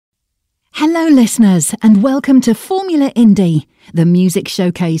Hello listeners and welcome to Formula Indie, the music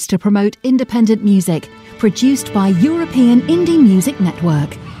showcase to promote independent music, produced by European Indie Music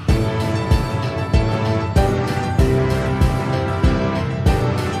Network.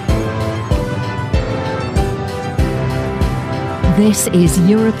 This is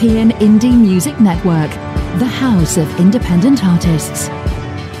European Indie Music Network, the house of independent artists.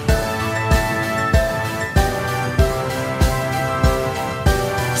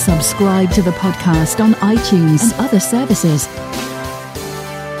 Subscribe to the podcast on iTunes and other services.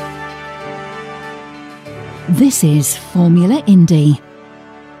 This is Formula Indie.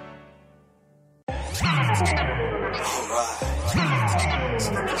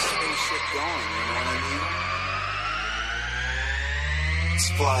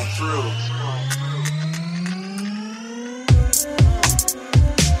 Fly through.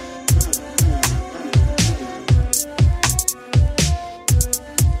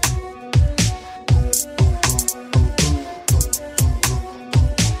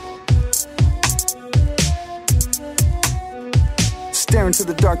 Stare into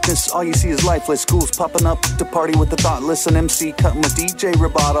the darkness, all you see is lifeless. Ghouls popping up to party with the thoughtless. An MC cutting with DJ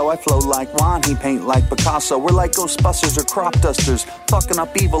Roboto. I flow like wine, he paint like Picasso. We're like Ghostbusters or crop dusters, fucking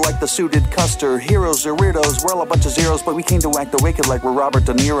up evil like the suited Custer. Heroes or weirdos, we're all a bunch of zeros, but we came to act the wicked like we're Robert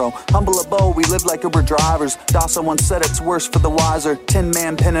De Niro. Humble abode, we live like Uber drivers. Dawson once said it's worse for the wiser.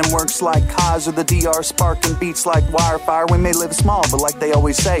 10-man penning works like Kaiser. The DR sparking beats like wire. We may live small, but like they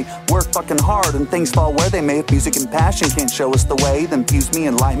always say, work fucking hard and things fall where they may. If music and passion can't show us the way, then fuse me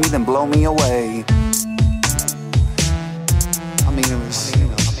and light me, then blow me away. I mean, it was,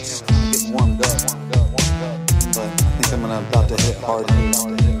 getting warmed up, but I think I'm about to hit hard.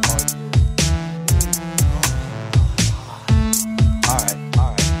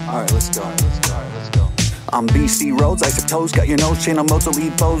 Alright, let's go. I'm BC Roads, Isoptoes, got your nose chain on modes,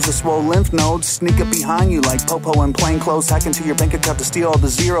 elite bows, the swole lymph nodes. Sneak up behind you like Popo in plain clothes, hack into your bank account to steal all the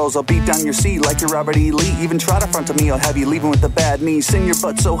zeros. I'll beat down your seat like you're Robert E. Lee. Even try to front of me, I'll have you leaving with a bad knee. Sing your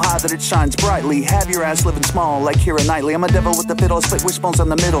butt so high that it shines brightly. Have your ass living small like Keira Knightley. I'm a devil with the fiddle, I split wishbones on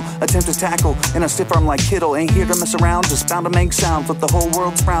the middle. Attempt to tackle in a stiff arm like Kittle. Ain't here to mess around, just bound to make sound. Flip the whole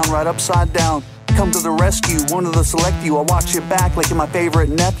world's frown right upside down. Come to the rescue, one of the select few. I'll watch your back like you're my favorite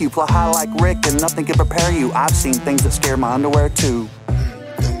nephew. Fly high like Rick and nothing can prepare you. I've seen things that scare my underwear too. I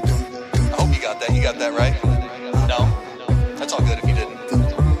hope you got that. You got that right? No? That's all good if you didn't.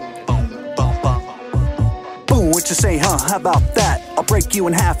 Boom, what you say, huh? How about that? I'll break you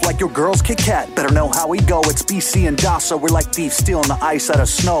in half like your girl's Kit Kat. Better know how we go, it's BC and Dasa. We're like thieves stealing the ice out of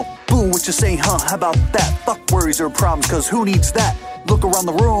snow. Boom, what you say, huh? How about that? Fuck worries or problems, cause who needs that? Look around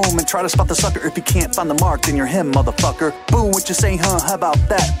the room and try to spot the sucker. If you can't find the mark, then you're him, motherfucker. Boom, what you say, huh? How about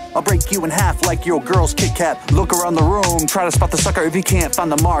that? I'll break you in half like your girl's Kit Kat. Look around the room, try to spot the sucker. If you can't find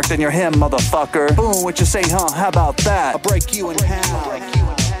the mark, then you're him, motherfucker. Boom, what you say, huh? How about that? I'll break you in half.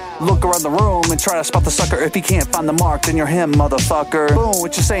 Look around the room and try to spot the sucker. If you can't find the mark, then you're him, motherfucker. Boom,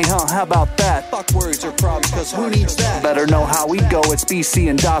 what you say, huh? How about that? Fuck worries or problems, cause who needs that? Better know how we go, it's BC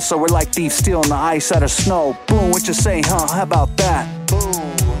and Dasa. We're like thieves stealing the ice out of snow. Boom, what you say, huh? How about that? Boom.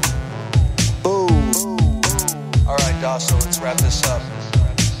 Alright, Dasso, let's wrap this up.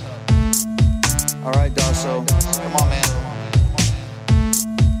 Alright, Dasso. Come on, man.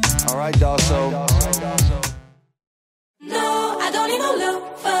 Alright, Dasso. No, I don't need no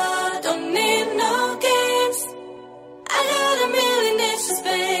lover, don't need no games. I got a million issues,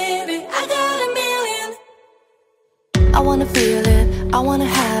 baby, I got a million. I wanna feel it, I wanna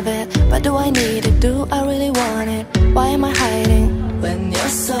have it, but do I need it, do I really want it? Why am I hiding when you're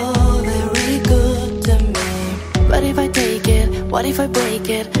so very good to me? But if I take it, what if I break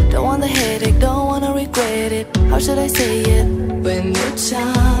it? Don't want the headache, don't wanna regret it. How should I say it when your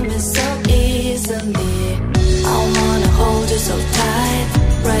charm is so easily? I wanna hold you so tight,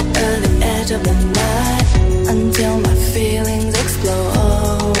 right at the edge of the night, until my feelings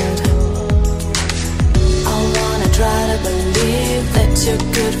explode. I wanna try to believe that you're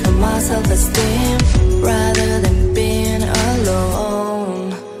good for my self-esteem, rather than being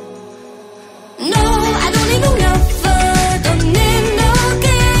alone. No, I don't need no lover, don't need no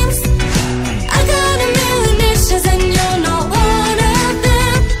games. I got a million issues and you're not one of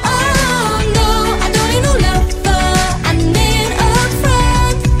them. Oh no, I don't need no lover, I need a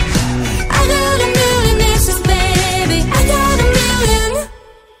friend. I got a million issues, baby, I got a million.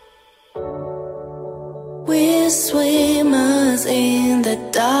 We're swimmers in the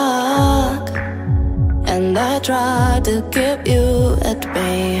dark, and I try to keep you at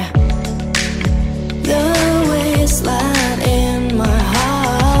bay. The wasteland in my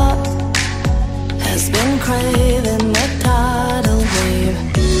heart has been craving a tidal wave.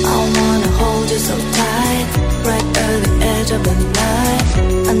 I wanna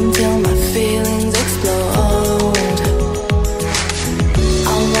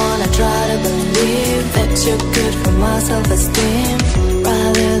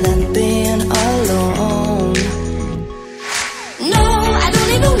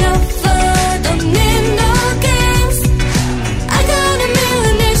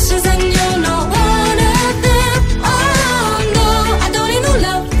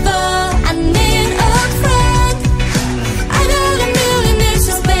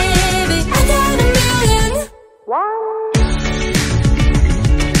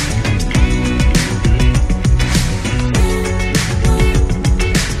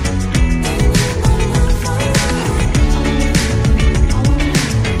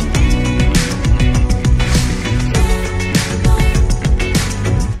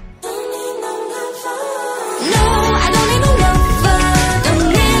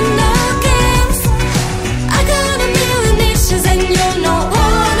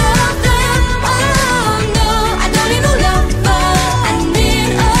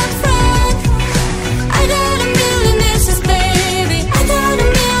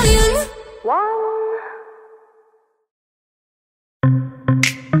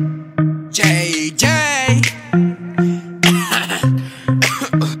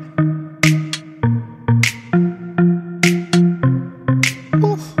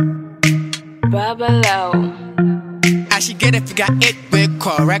Babalo. I should get it, figure it with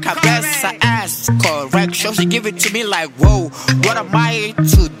correct. I bless her ass, correct. She give it to me like, whoa, what am I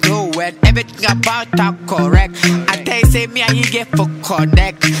to do? And everything about her correct. And they say me and you get for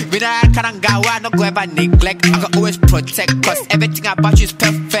connect. But I can't go, I don't go ever neglect. I can always protect, cause everything about you is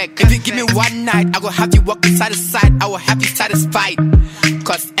perfect. If you give me one night, I will have you walking side to side. I will have you satisfied,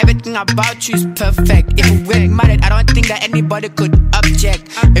 cause everything about you is perfect. If you were married, I don't think that anybody could object.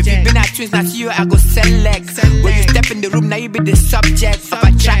 If you've been at twins, now see you, I go select. When you step in the room, now you be the subject of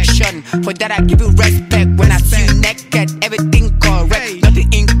attraction. For that I give you respect. When I see you naked, everything correct,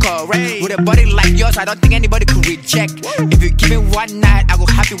 nothing incorrect. With a body like yours, I don't think anybody could reject. If you give me one night, I will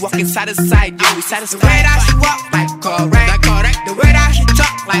have you walking side to side. You will be satisfied. The way that she walk, like correct. The way that she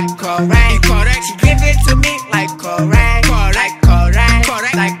talk, like correct. She give it to me, like correct.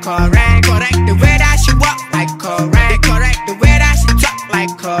 Like correct. The way that she walk, like correct. The way that she talk,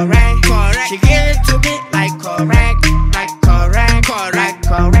 like correct. She give it to me, like correct.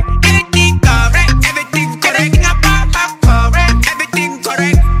 Everything correct, everything correct. About her correct, everything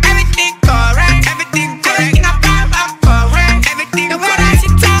correct. Everything correct, everything correct. About her correct, everything. The way that she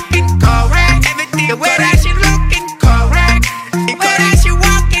talking correct, everything. The way that she looking correct, the way that she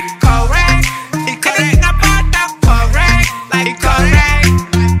walking correct. It correct about her correct, like correct.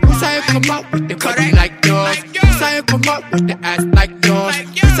 Who say come up with the body like yours? Who say come up with the ass like yours?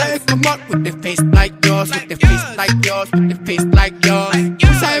 Who say come up with the face like yours? With the face like yours, with the face like yours.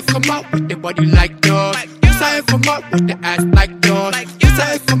 Who say come up with the body like yours? Who say come up with the ass like yours? Who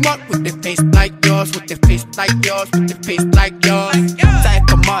say come up with the face like yours? With the face like yours, with the face like yours. Say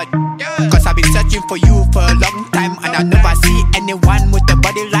come out, cause I've been searching for you for a long time, and I never see anyone with a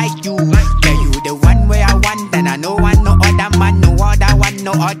body like you. Yeah, you the one way I want, and I know one no other man, no other one,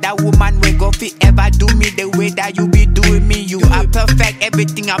 no other woman will go fit ever do me the way that you be doing me. You are perfect,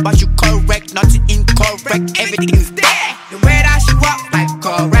 everything about you correct, nothing incorrect, everything is there. The way that she walk, like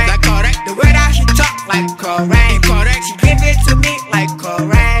correct. The way that she talk, like correct. She give it to me, like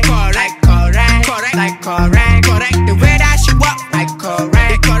correct. The way that she walk, like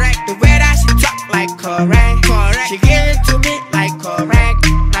correct. The way that she talk, like correct. She give it to me, like correct.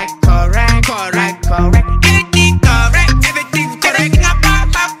 Everything correct, everything correct.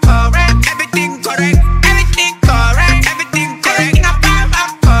 About her correct, everything correct. Everything correct, everything correct. About her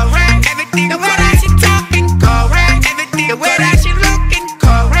correct, everything. The way that she talking correct, everything. The way that she looking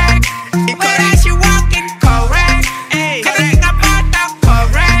correct, the way that she walking correct. Correct about her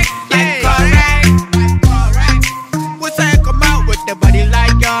correct, like correct. Who say come out with the body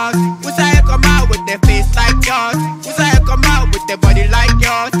like yours? Who say come out with the face like yours? Who say come out with the body like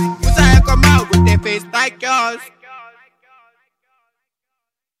yours? Who say come out with the face like yours?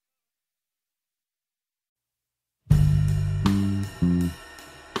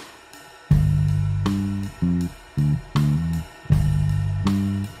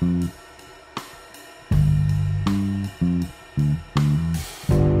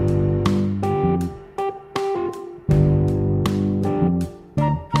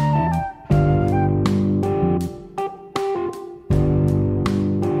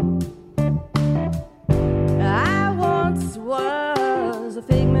 I once was a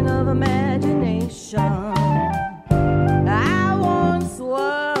figment of imagination. I once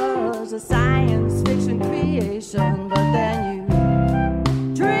was a science fiction creation, but then you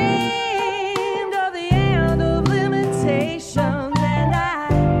dreamed of the end of limitations, and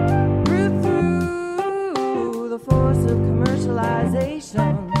I grew through the force of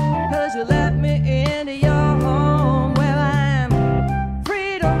commercialization, 'cause you let me into your home. Well, I'm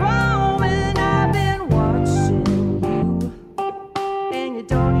free to roam, and I've been watching you, and you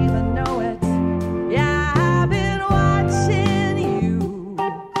don't even know it. Yeah, I've been watching you.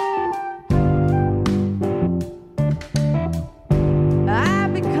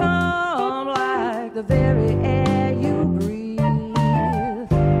 I've become like the very air you breathe.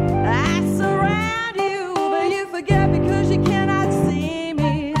 I surround you, but you forget because you cannot see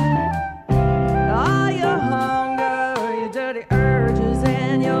me.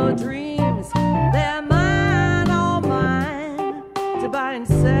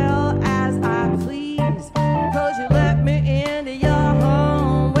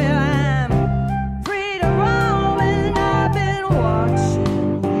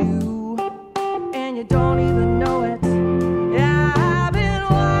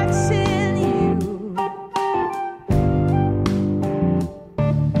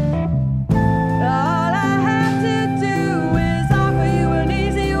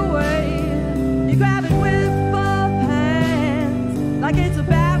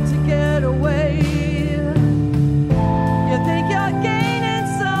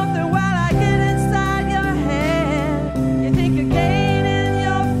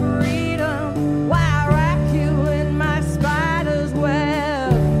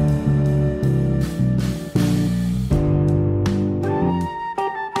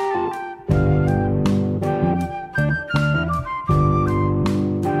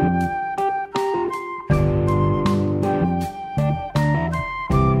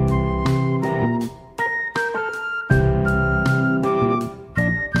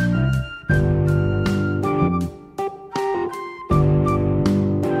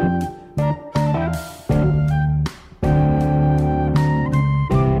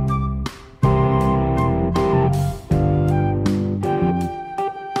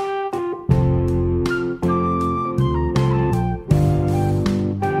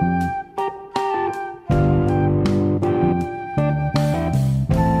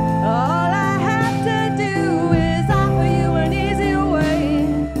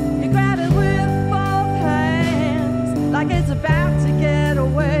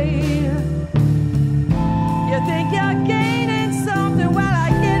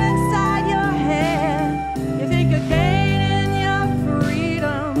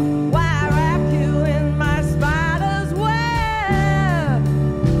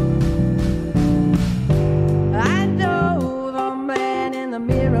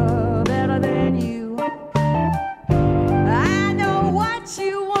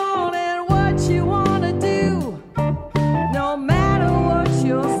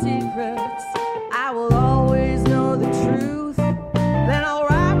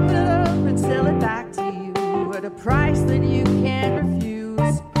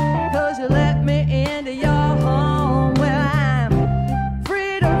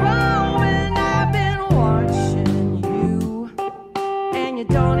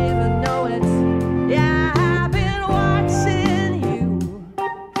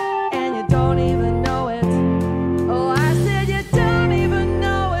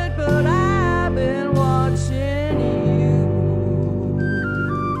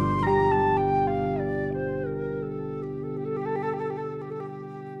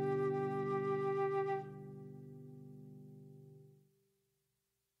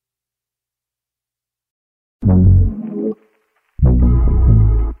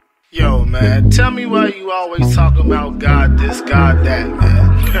 man. Tell me why you always talk about God this, God that,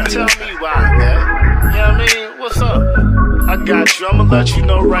 man. Tell me why, man. You know what I mean? What's up? I got you. I'ma let you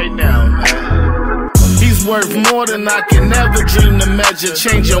know right now, man. He's worth more than I can ever dream to measure.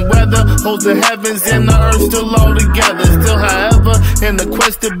 Changing weather, holds the heavens and the earth still all together. Still, however, in the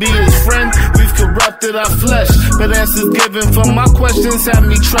quest to be his friend, we've corrupted our flesh. But answers given for my questions have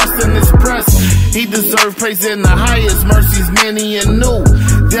me trusting his press. He deserves praise in the highest, mercies many and new.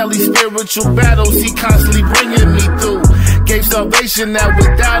 Daily spiritual battles he constantly bringing me through. Gave salvation that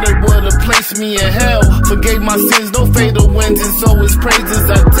without it would have placed me in hell. Forgave my sins, no fatal winds, and so his praises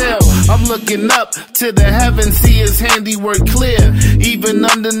I tell. I'm looking up to the heavens, see his handiwork clear. Even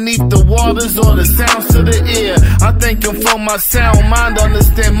underneath the waters or the sounds to the ear. I thank him for my sound mind,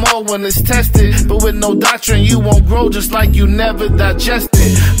 understand more when it's tested. But with no doctrine you won't grow, just like you never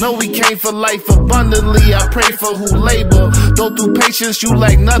digested. No, we came for life abundantly, I pray for who labor. Though through patience you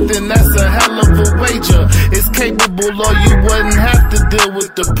like nothing, that's a hell of a wager. It's capable or you wouldn't have to deal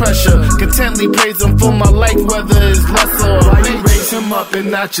with the pressure. Contently praise him for my life, whether it's less or why you raise him up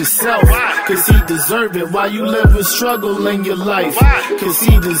and not yourself. Cause he deserve it. Why you live with struggle in your life? Cause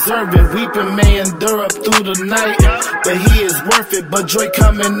he deserve it. Weeping may endure up through the night, but he is worth it. But joy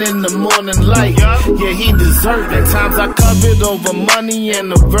coming in the morning light. Yeah, he deserve it. Times I covered over money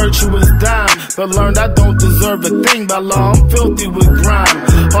and a virtuous dime, but learned I don't deserve a thing. By law I'm filthy with grime.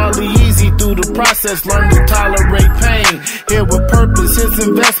 Hardly easy through the process, learn to tolerate pain. Here with purpose, his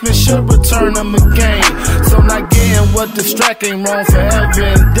investment should return him again. So not getting what distract ain't wrong, forever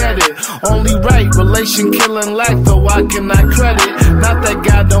indebted. Only right, relation killing lack, though I cannot credit. Not that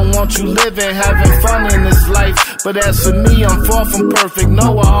God don't want you living, having fun in this life. But as for me, I'm far from perfect,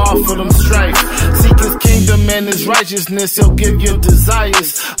 no, I offer them strife. Seek his kingdom and his righteousness, he'll give you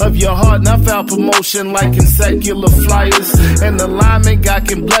desires of your heart, not foul promotion like in secular flyers. And alignment, God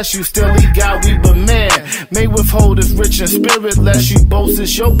can bless you, still he got we but man. May withhold his rich in spirit, lest you boast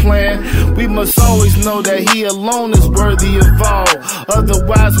it's your plan. We must always know that he alone is worthy of all.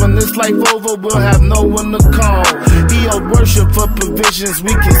 Otherwise, when this life over, we'll have no one to call. He owed worship for provisions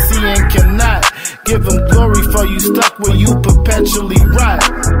we can see and cannot. Give him glory for you stuck where you perpetually rot.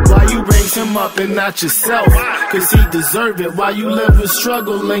 Why you raise him up and not yourself? Cause he deserve it. Why you live with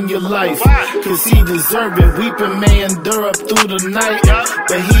struggle in your life? Cause he deserve it. Weeping may endure up through the night,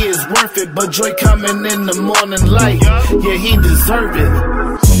 but he is worth it. But joy coming in the morning light. Yeah, he deserve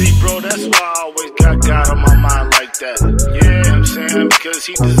it. See, bro, that's why I always got God on my mind like that. Yeah, I'm saying, because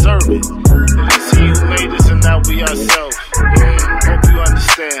he deserve it. It is he who made us and not we ourselves. Yeah, hope you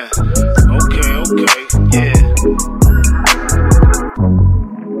understand. Okay, yeah.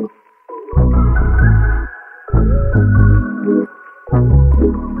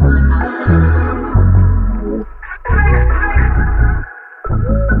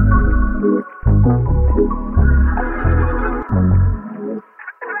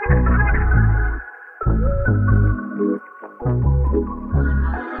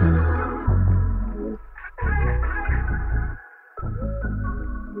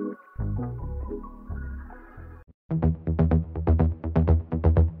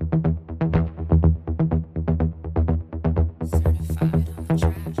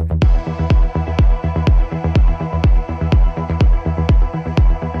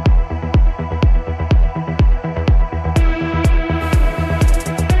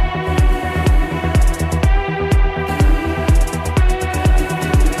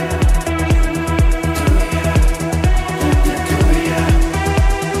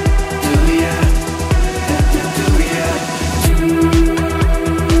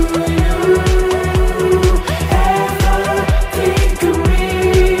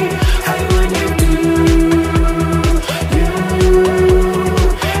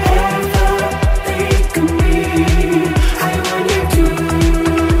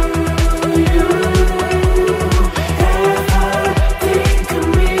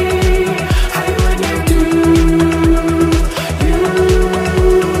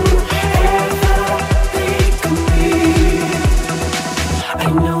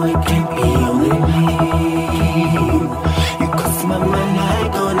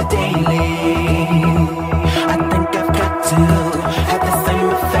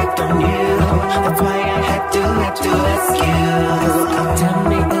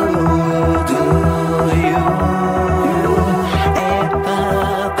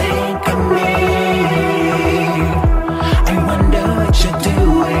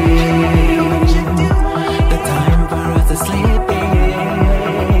 Sleeping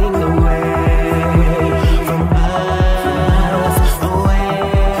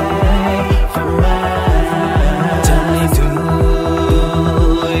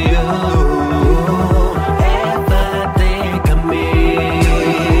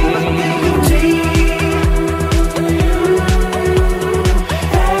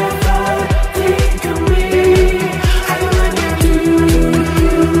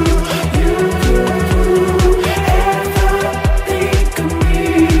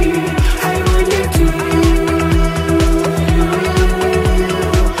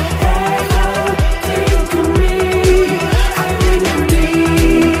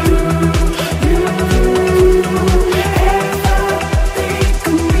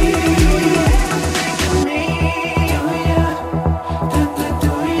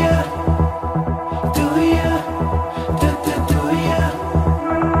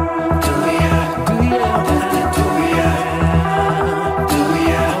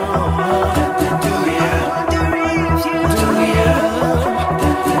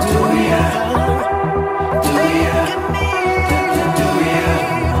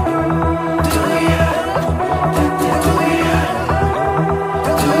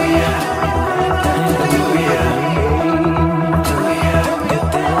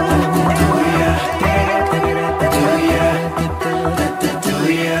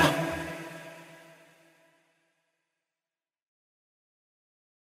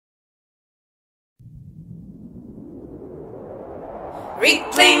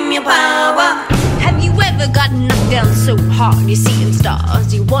reclaim your power. Have you ever gotten knocked down so hard you're seeing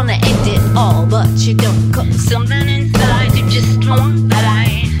stars? You wanna end it all, but you don't. Cause something inside you just won't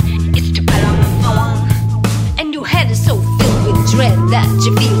die. It's too bad on the phone. And your head is so filled with dread that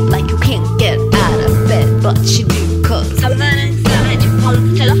you feel like you can't get out of bed, but you do. Cause something inside you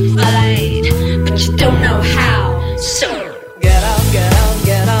wants to fight, but you don't know how. So get up, get up,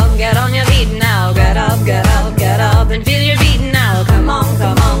 get up, get on your feet now. Get up, get up, get up and feel your beat now. Come on,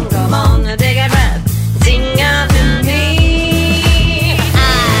 come on, come on, now take a breath. Sing out to me.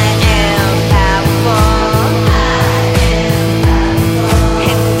 I am powerful. I am powerful.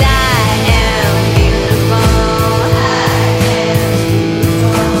 And I am beautiful. I am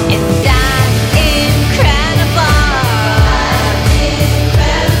beautiful. And I'm incredible. I'm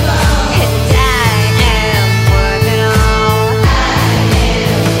incredible. And I am worth it all. I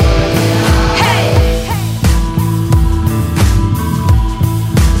am worth it all. Hey,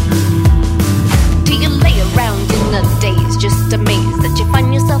 do you lay around in the days just amazed that you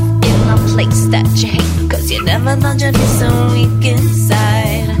find yourself in a place that you hate? Cause you never thought you'd be so weak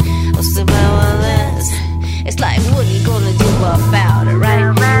inside, or so powerless. It's like, what are you gonna do about it, right?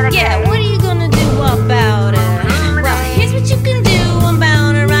 Yeah, what are you gonna do about it? Well, here's what you can do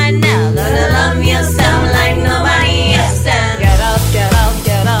about it right now. Learn to love yourself like nobody else. And get up, get up,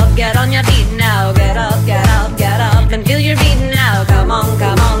 get up, get on your feet now. Get up, get up, get up and feel your beat now. Come on,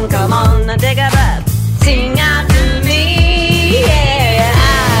 come on, come on, now take a breath. Sing out to me, yeah.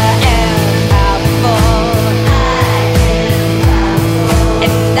 I am powerful. I am powerful.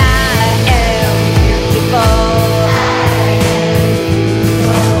 And I am beautiful. I am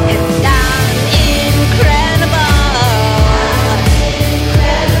beautiful. And I'm incredible. I'm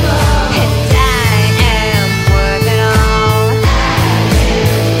incredible. And I am worth it all. I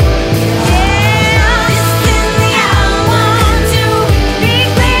am worth it all. Yeah, this is the hour to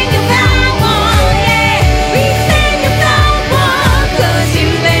reclaim your power. Yeah, reclaim your power. 'Cause you,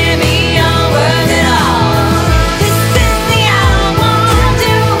 baby, are worth it all. This is the hour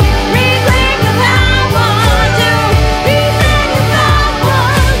to reclaim your power. To reclaim your power.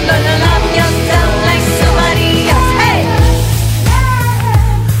 Learn to love yourself like somebody else. Hey.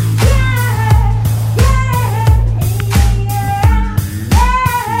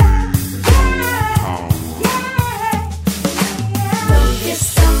 Love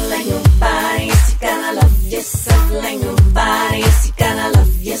yourself like nobody else. You gotta love yourself like nobody else. You gotta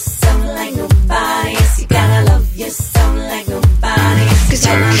love yourself like nobody else. You gotta love yourself like nobody else. 'Cause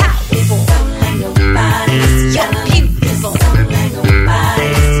you're powerful like nobody else. You're beautiful like nobody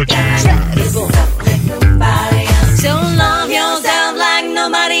else. You gotta love yourself like nobody else. So love yourself like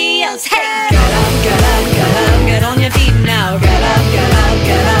nobody else. Hey, get up, get up, get up, get on your feet now. Get up, get up,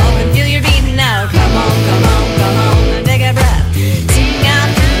 get up and feel your beat now. Come on, come on, come on and take a breath. Sing out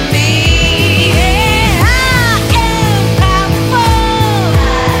to me. Yeah, I am powerful.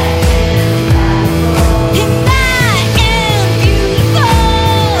 I am powerful. And I am beautiful.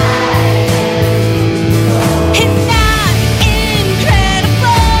 I am beautiful. And I'm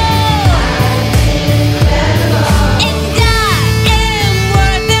incredible. I'm incredible. And I am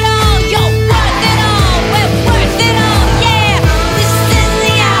worth it all. You're worth it all. We're worth it all. Yeah, this is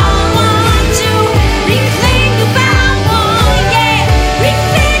the hour to reclaim your power. Yeah,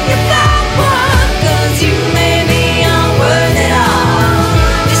 reclaim your power. 'Cause you, baby, are worth it all.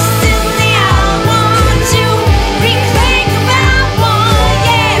 This is the hour to reclaim your power.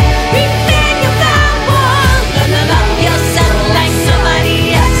 Yeah, reclaim your power. Learn to love yourself like somebody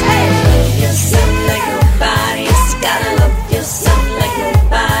else. Hey, love yourself like nobody else. You gotta love yourself like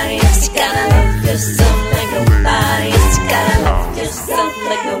nobody else. You gotta love yourself like nobody else. You gotta love yourself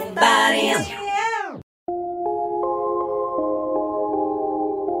like nobody else.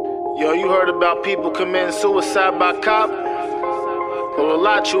 Yo, you heard about people committing suicide by cop? Well, a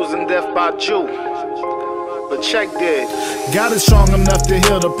lot choosing death by Jew. But check this. God is strong enough to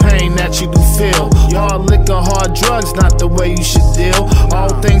heal the pain that you do feel. Hard liquor, hard drugs, not the way you should deal. All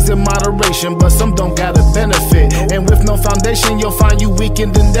things in moderation, but some don't got a benefit. And with no foundation, you'll find you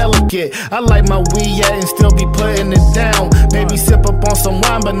weakened and delicate. I like my weed yet and still be putting it down. Maybe sip up on some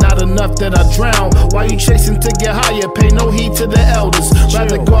wine, but not enough that I drown. Why you chasing to get higher? Pay no heed to the elders.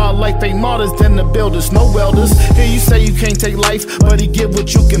 Rather go out like fake martyrs than the builders. No welders. Here you say you can't take life, but he give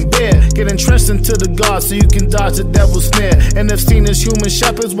what you can bear. Get entrenched into the God so you can can dodge the devil's snare. And if seen as human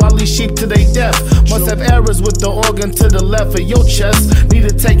shepherds, while lead sheep to their death. Must have errors with the organ to the left of your chest. Need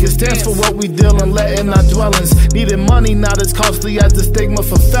to take a stance for what we deal and let in our dwellings. Needed money not as costly as the stigma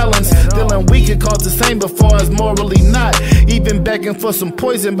for felons. Dealing weak can cause the same, but far as morally not. Even begging for some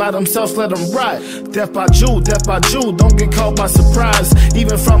poison by themselves, let them rot. Death by Jew, don't get caught by surprise.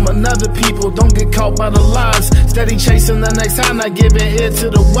 Even from another people, don't get caught by the lies. Steady chasing the next high, not giving ear to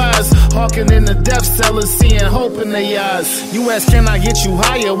the wise. Hawking in the death cellars, seeing hope in their eyes. You ask, can I get you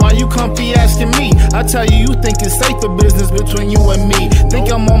higher? Why you comfy asking me? I tell you, you think it's safer business between you and me.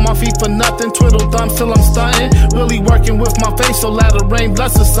 Think I'm on my feet for nothing, twiddle thumbs till I'm stunting. Really working with my face, so let the rain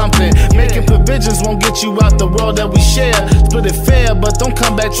bless or something. Making provisions won't get you out the world that we share. Split it fair, but don't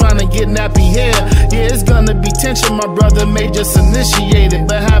come back trying to get nappy hair. Yeah, it's gonna be tension, my brother may just initiate it,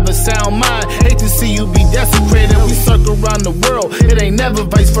 but have a sound mind. Hate to see you be desecrated. We circle around the world, it ain't never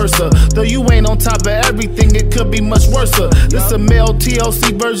vice versa. Though you ain't on top of everything, it could be much worse. This a male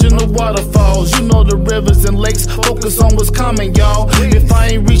TLC version of waterfalls. You know the rivers and lakes, focus on what's coming, y'all. If I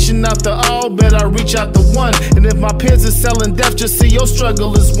ain't reaching out to all, bet I reach out to one. And if my peers are selling death, just see your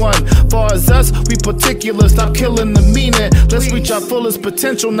struggle is one. Far as us, we particular, stop killing the meaning. Let's reach our fullest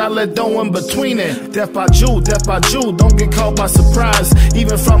potential, not let no in between it. Death by Jew, don't get caught by surprise.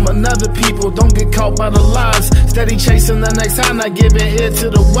 Even from another people, don't get caught by the lies. Steady chasing the next high, not giving ear to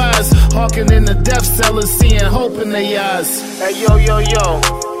the wise. Hawking in the death cellars, seeing hope in their eyes. Hey, yo.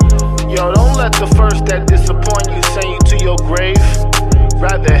 Yo, don't let the first that disappoint you send you to your grave.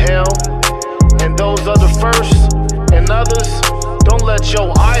 Rather hell. And those other firsts and others, don't let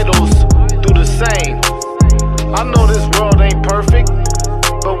your idols do the same. I know this world ain't perfect,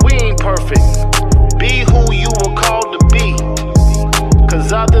 but we ain't perfect. Be who you were called to be,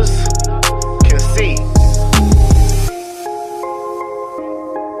 'cause others can see.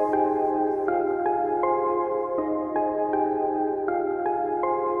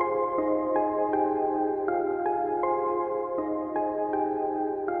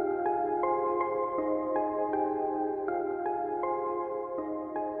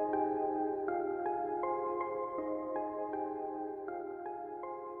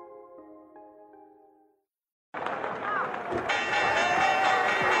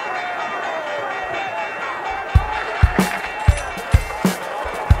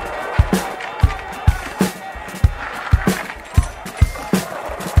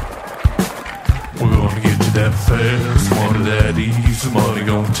 That fast, money that easy, money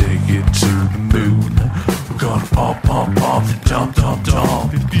gonna take it to the moon. We're gonna pump, and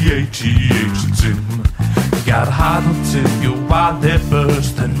dump, in the ATH tune. Gotta hide until your wallet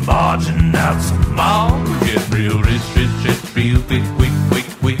bursts, then margin out some more. We get real rich, real quick.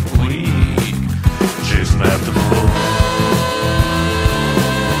 Chasing after the ball.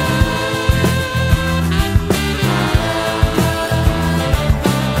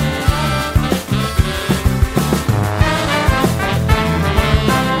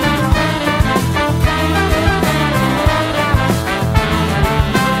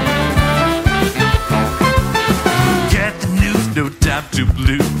 To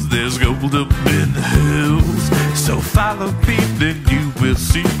blues, there's gold up in the hills. So follow me, then you will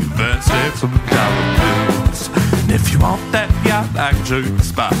see that stacks of dollar bills. And if you want that yacht, I can show you the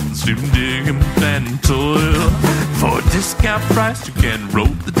spot and soon dig and plan and toil. For a discount price, you can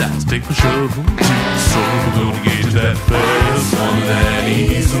roll the dice, take the shovel to the soil. We're gonna get you that fast, one that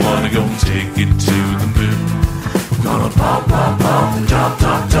easy, one gonna take it to the moon. We're gonna pump, and dump,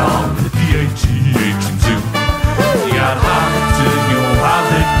 at the ATH and zoom. You got hot till your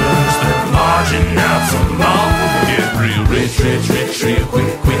wallet bursts, then margin out some more. Get real rich, real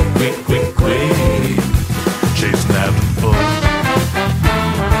quick. Chasing after the bull.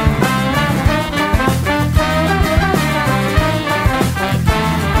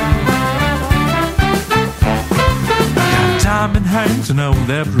 Time and hangs and old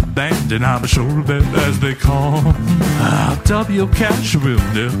every band, and I'm sure of it as they come. I'll double your cash, we'll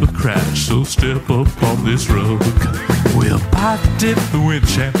never crash, so step up on this rug. We'll buy the dip when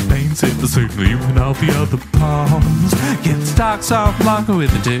champagne's hit, certainly when all the other palms. Get the stocks off longer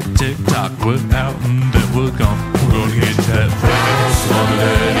with the tick-tock. We're out and then we're gone. We're gonna get that fast, one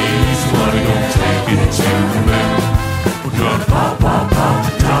that easy, one gonna take it to the moon. We're gonna pump,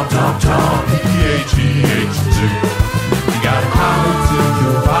 top, the ATH2. You gotta holler till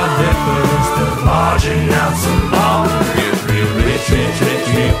your wallet bursts, then margin out some more. Get real rich,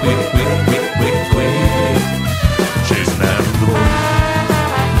 quick. Chasing after the bull.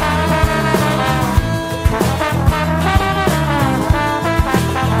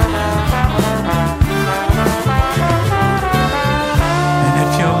 And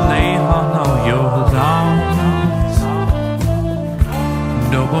if you're late on all your alarms,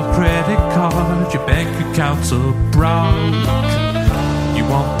 your credit card, your bank accounts are broke. You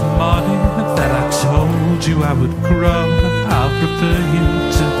want the money that I told you I would grow. I'll refer you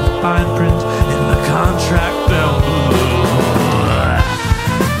to the fine print in the contract down below.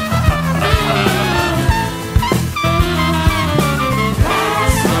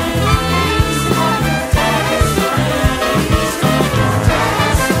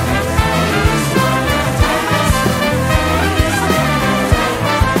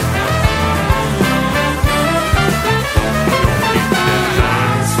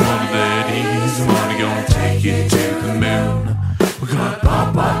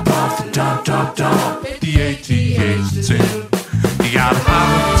 The ATH tune. You gotta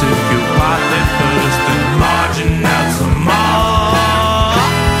holler to your wallet first and margin out some more.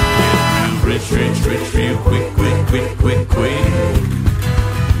 Get real rich, real quick.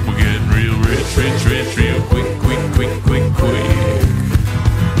 We're getting real rich, real quick. We're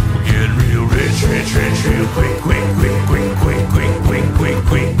getting real rich, real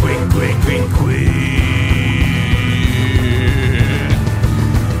quick.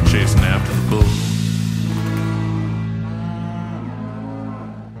 Chasing after the bull.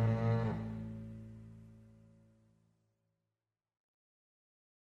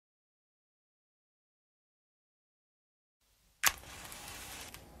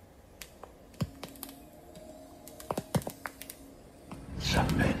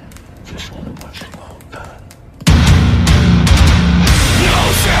 Some men just want to watch it all burn. No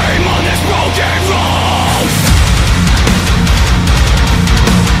shame on this broken road.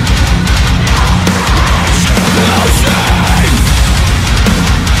 No shame.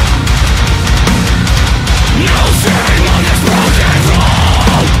 No shame on this broken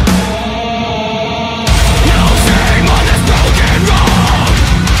road. No shame on this broken road.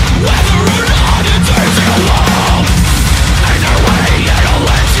 Whether or not it takes you long, either way it'll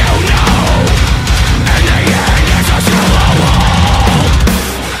let you know. In the end it's a shallow hole.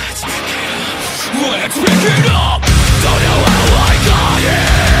 Let's pick it up. Don't know how I got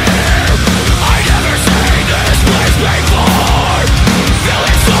here. I never seen this place before.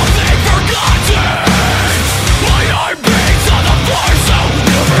 Feeling something forgotten. My heart beats on the floor, so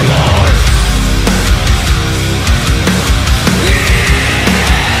nevermore.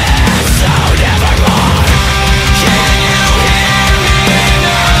 So nevermore. Can you hear me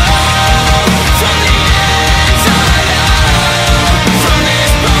now? From the inside out. From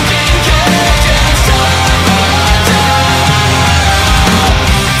this broken cage inside my down.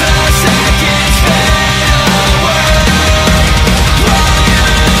 The seconds fade away. While you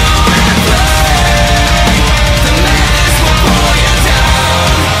and play. The madness will pull you down.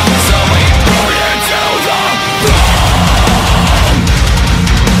 So we burn into the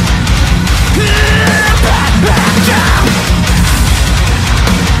back down.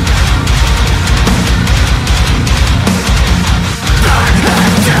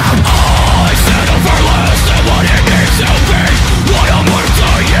 I settle for less than what it needs to be. What I'm worth to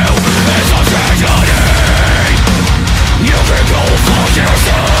you is a tragedy. You can go fuck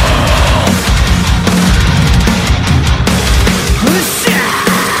yourself.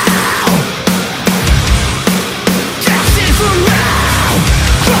 That's it for now.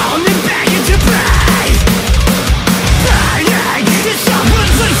 Call me back into play. Burning, it's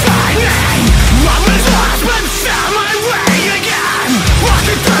someone's inside me. I was lost but found my way again.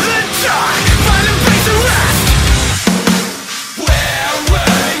 Walking through the dark, finding place to rest. Where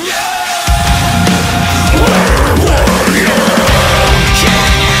were you? Where were you?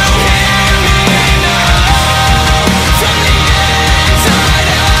 Can you hear me now? From the inside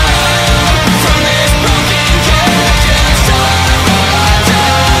out. From this broken cage inside my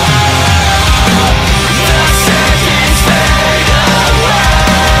down. The seconds fade away.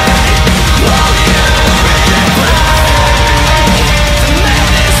 While you replay. The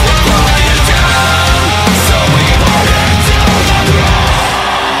madness will pull you down. So we burn into the ground.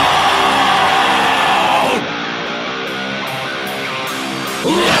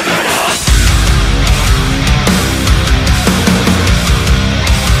 Live it up.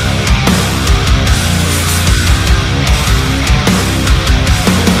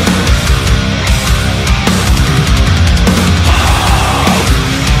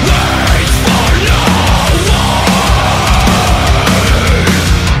 Wait for no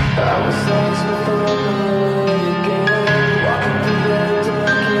I was searching for a way again. Walking through the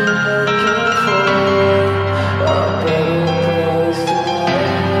dark and looking for a better place to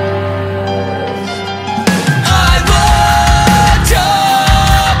live.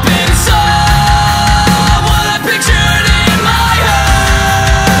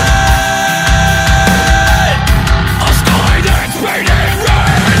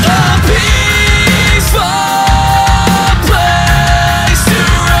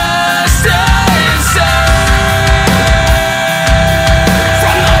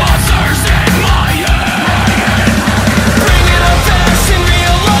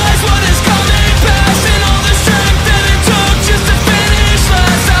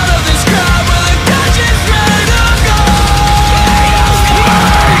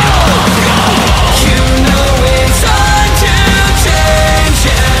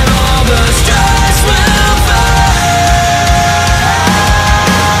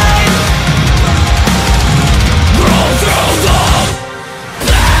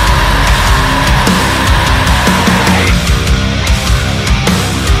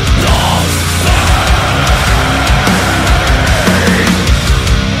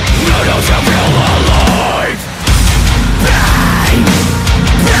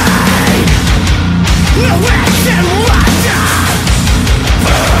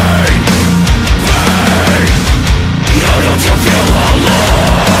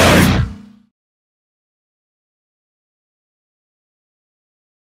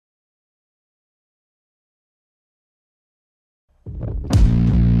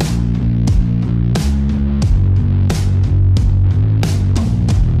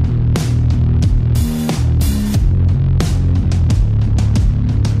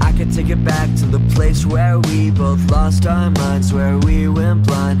 both lost our minds where we went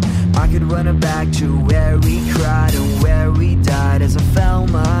blind. I could run it back to where we cried and where we died as I felt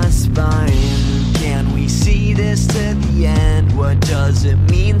my spine. Can we see this to the end? What does it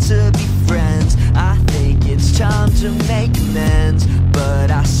mean to be friends? I think it's time to make amends, but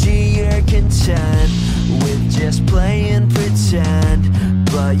I see you're content with just playing pretend.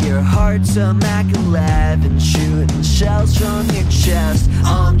 But your heart's a Mac 11 shooting shells from your chest.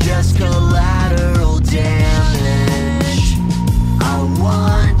 I'm just collateral damage. I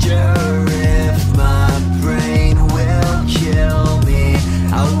wonder if my brain will kill me.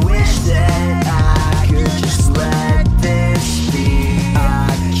 I wish that I could just let this be. I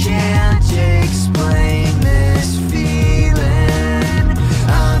can't explain this feeling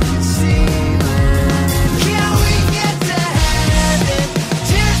I'm concealing. Can we get to heaven?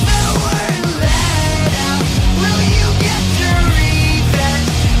 Tears that were left.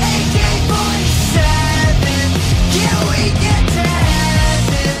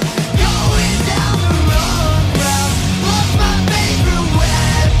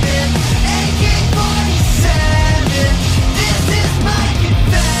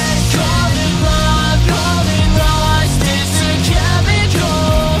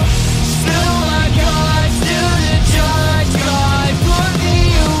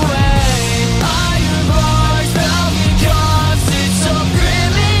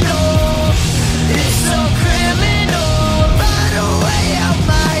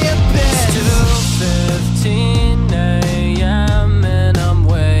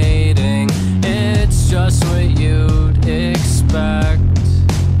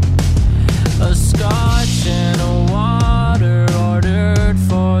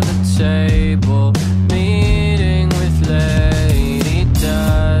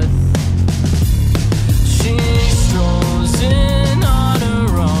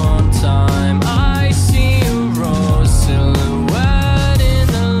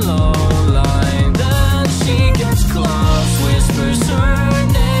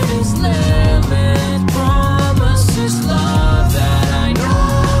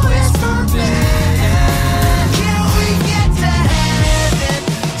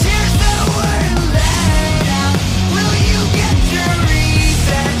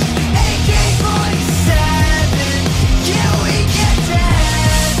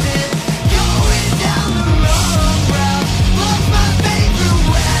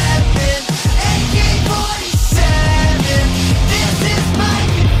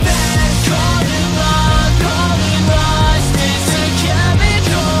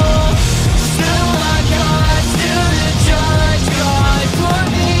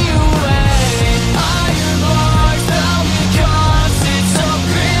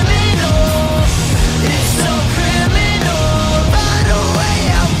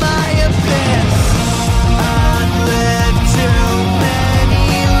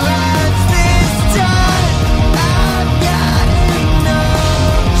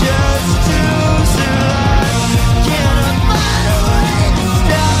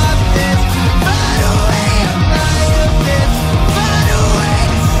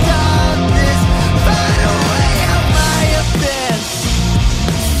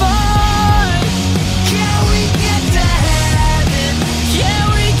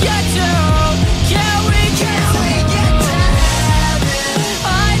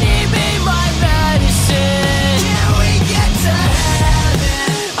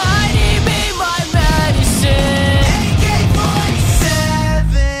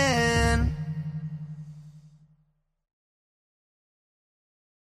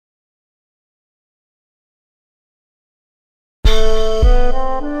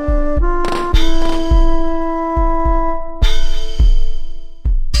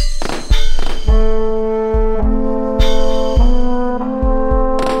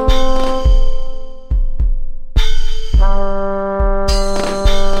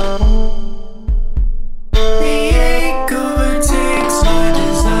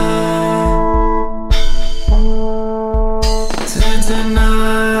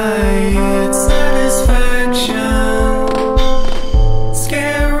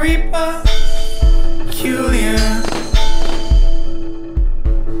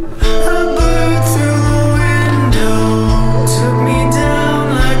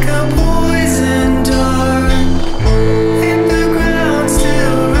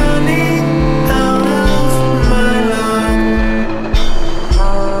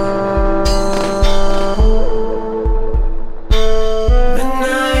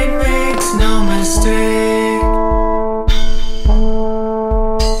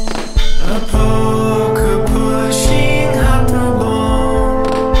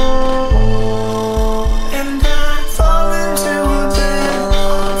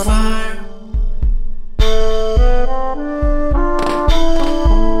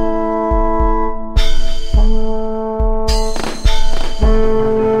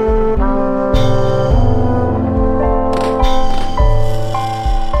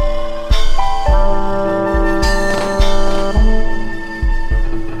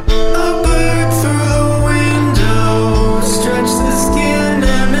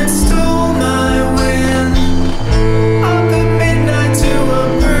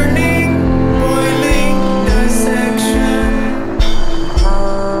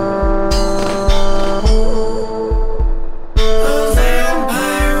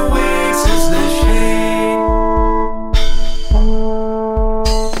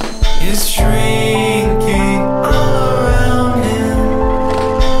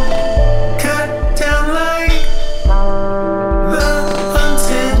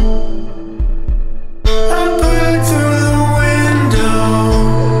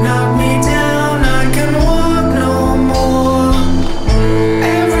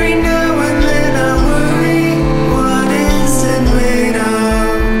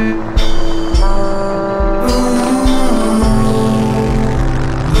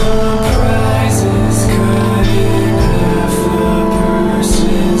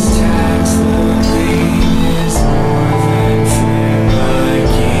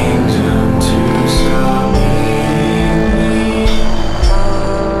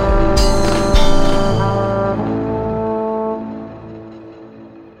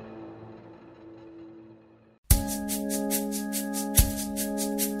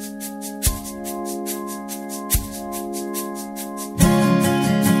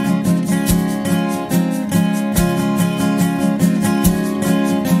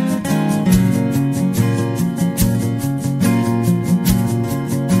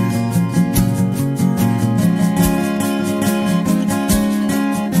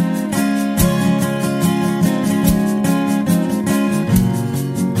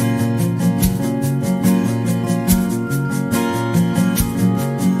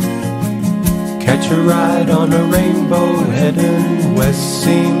 ride on a rainbow heading west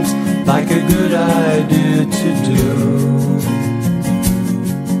seems like a good idea to do.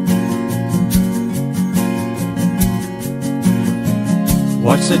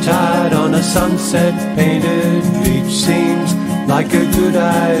 Watch the tide on a sunset painted beach seems like a good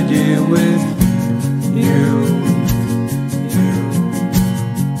idea with you.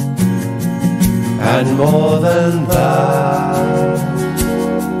 And more than that,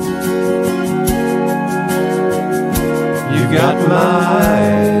 you got my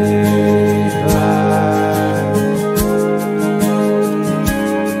back.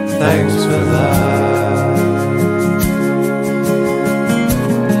 Thanks for that.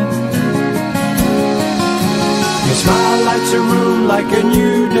 Your smile lights a room like a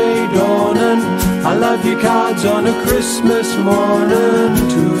new day dawning. I love your cards on a Christmas morning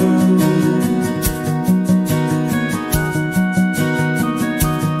too.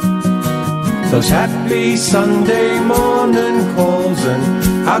 Those happy Sunday morning calls and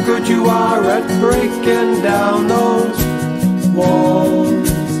how good you are at breaking down those walls.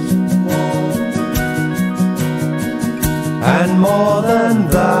 And more than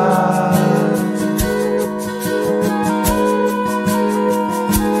that,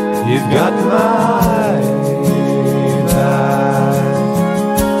 you've got my back.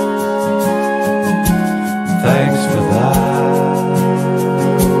 Thanks for that.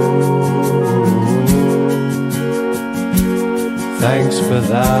 Thanks for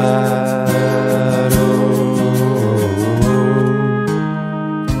that. Oh.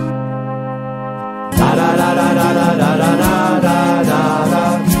 Da da da da da da da da da da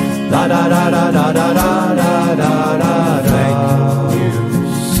da da da da da da da da da da. Thank you,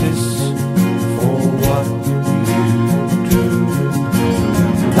 sis, for what you do.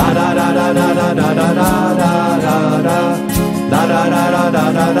 Da da da da da da da da da da da da da da da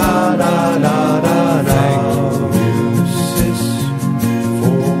da da da da da. Thank you, sis,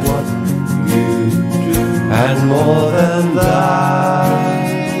 for what you do. And more than that,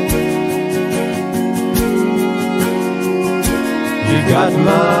 you got my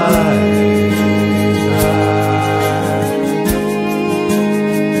back.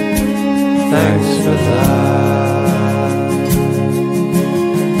 Thanks for that.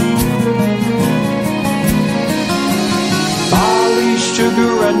 Barley,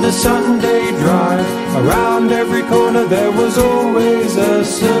 sugar and a Sunday drive. Around every corner there was always a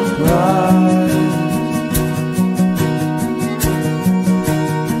surprise.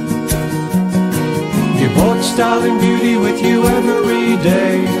 You brought style and beauty with you every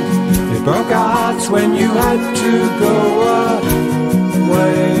day. It broke our hearts when you had to go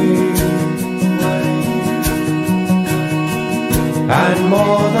away. And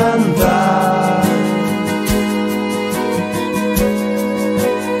more than that,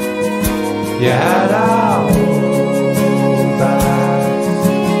 you had our backs.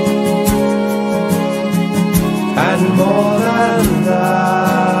 And more than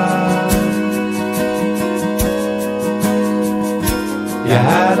that, you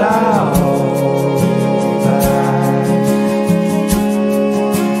had our backs.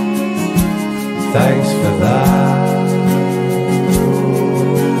 Thanks for that.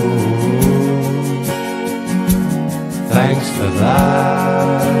 Thanks for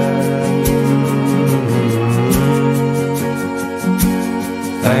that.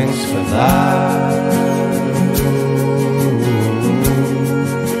 Thanks for that.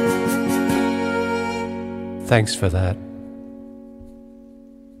 Thanks for that.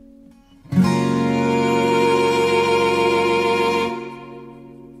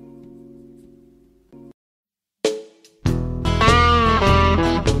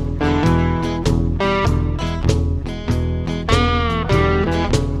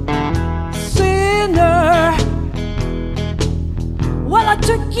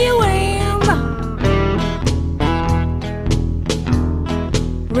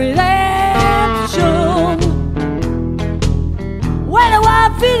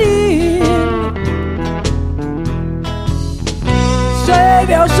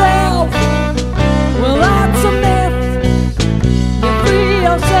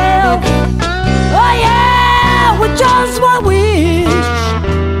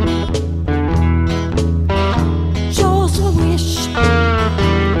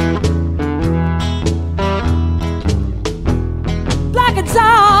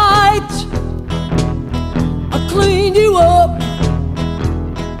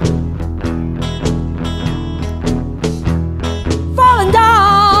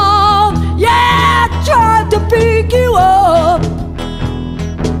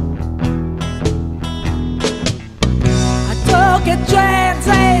 Get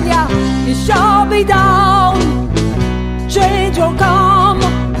way down. Change will come.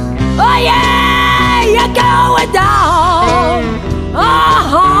 Oh yeah, you're going down.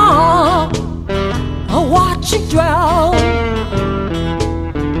 Watch it drown.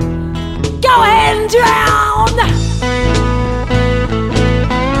 Go ahead and drown.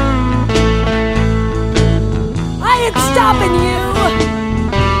 I ain't stopping you.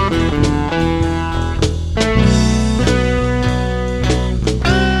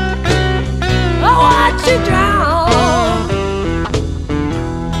 Watch it drown.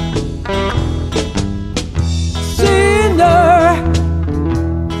 Sinner,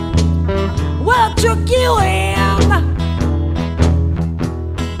 what took you in?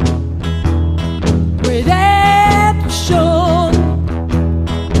 Redemption,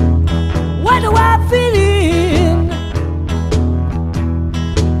 where do I fit in?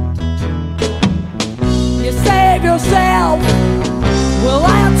 You save yourself, well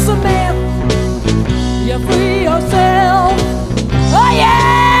answer me. You free yourself. Oh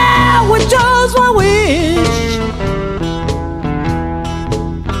yeah, with just one wish.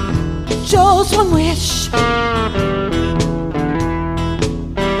 Just one wish.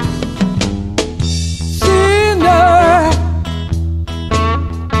 Sinner,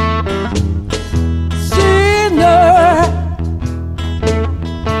 sinner,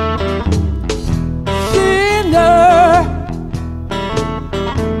 sinner.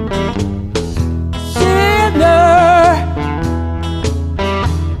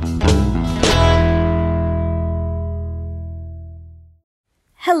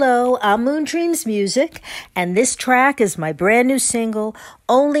 Hello, I'm Moon Dreams Music, and this track is my brand new single,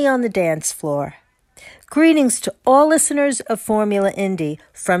 Only on the Dance Floor. Greetings to all listeners of Formula Indie,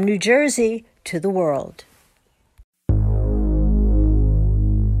 from New Jersey to the world.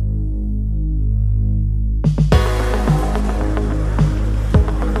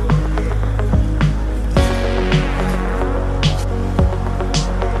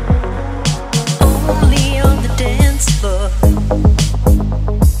 Only on the dance floor,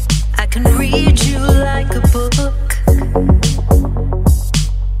 I can read you like a book.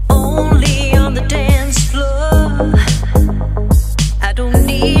 Only on the dance floor, I don't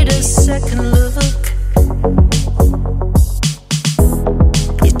need a second look.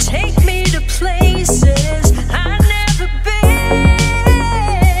 You take me to places I've never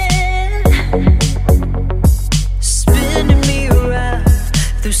been, spinning me around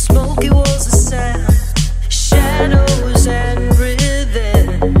through smoky walls of sound, shadows and rhythm.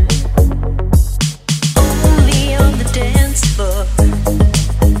 Only on the dance floor,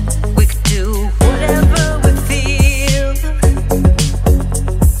 we could do whatever we feel.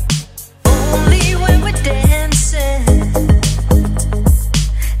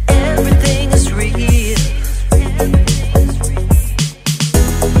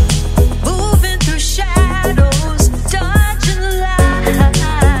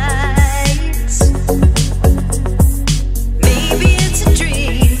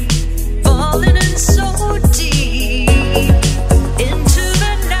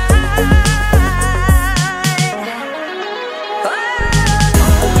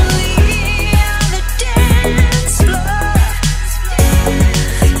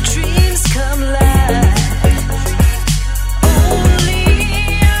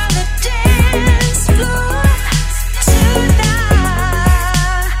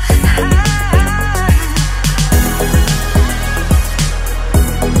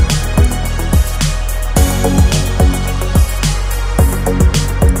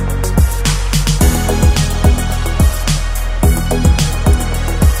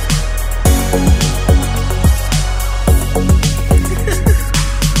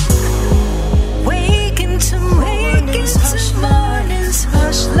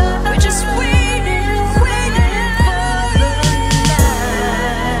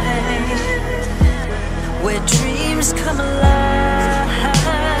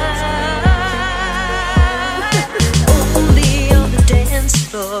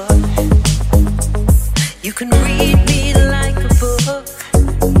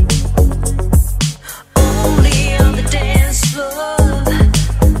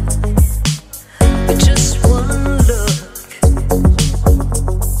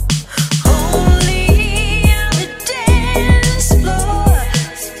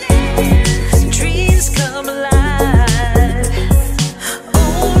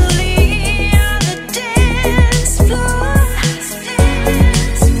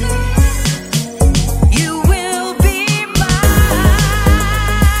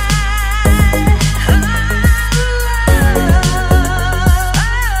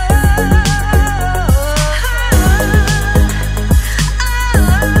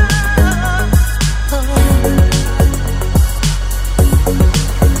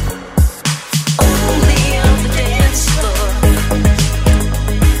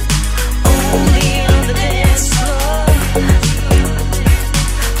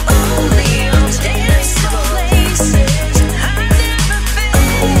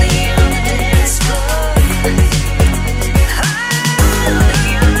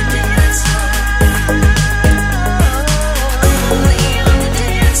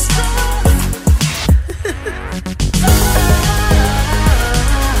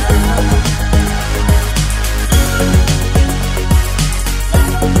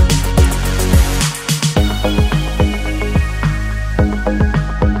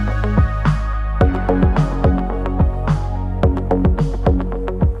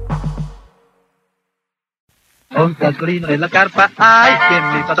 Un sassolino nella carpa hai, che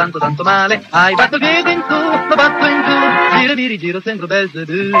mi fa tanto tanto male. Hai fatto il piede in su, lo batto in giù, giro mi rigiro, sembro bel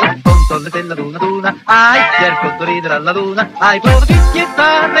zebù. Con solletella duna, hai, cerco di sorridere alla luna. Hai, provo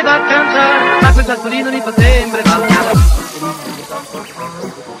fischiettarle da cantare, ma quel sassolino mi fa sempre male.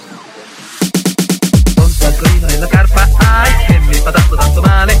 Un sassolino nella carpa hai, che mi fa tanto tanto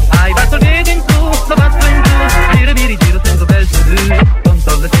male. Hai fatto il piede in su, lo batto in giù, giro mi rigiro, sembro bel zebù. Con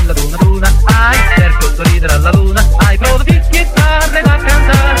solletella duna, hai, cerco di sorridere alla luna. Hai, provo fischiettarle da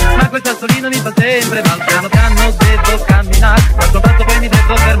cantare, ma quel sassolino mi fa sempre mal. Piano piano devo camminare, qualche passo poi mi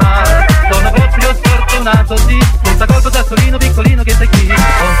devo fermare. Sono proprio sfortunato, sì, senza colpo sassolino piccolino che sei qui.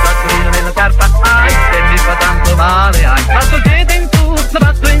 Un sassolino nella carpa hai, che mi fa tanto male. Hai fatto il piede in su, lo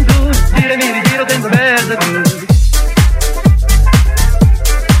batto in giù, giro e mi rigiro, sembro verde blu.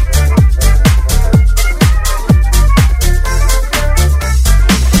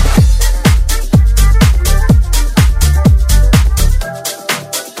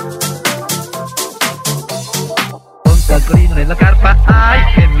 Sassolino nella carpa hai,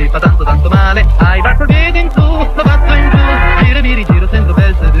 che mi fa tanto tanto male. Hai fatto il piede in su, lo batto in giù, giro e mi rigiro, sembro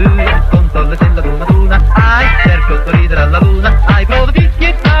bel zebù. Con solletella duna, hai, cerco di sorridere alla luna. Hai, provo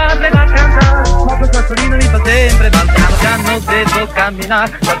fischiettarle da cantare, ma quel sassolino mi fa sempre mal. Piano piano devo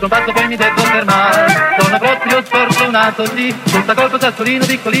camminare, qualche passo poi mi devo fermare. Sono proprio sfortunato, sì, senza colpo sassolino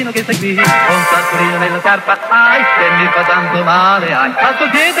piccolino che sei qui. Un sassolino nella carpa hai, che mi fa tanto male. Hai fatto il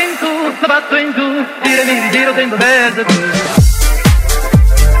piede in su, lo batto in giù, giro e mi rigiro, sembro verde.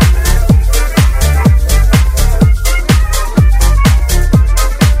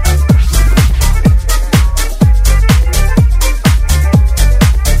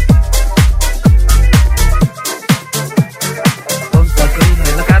 Un sassolino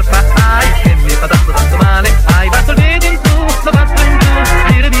nella carpa hai, che mi fa tanto tanto male. Hai fatto il piede in su, lo batto in giù,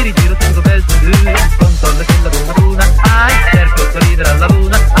 giro e mi rigiro, sembro bel zebù. Con solletella duna, hai, cerco di sorridere alla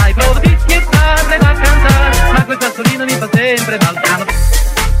luna. Hai, provo fischiettarle da cantare, ma quel sassolino mi fa sempre mal. Piano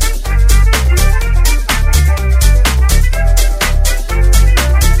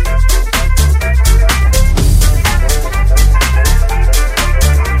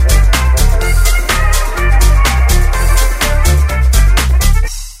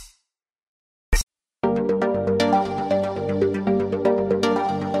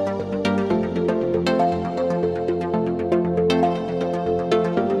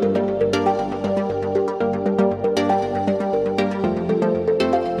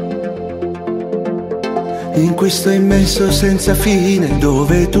In questo immenso senza fine,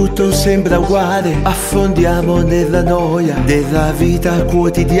 dove tutto sembra uguale, affondiamo nella noia della vita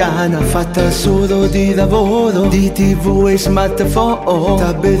quotidiana, fatta solo di lavoro, di TV e smartphone,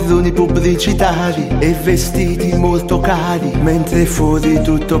 tabelloni pubblicitari e vestiti molto cari, mentre fuori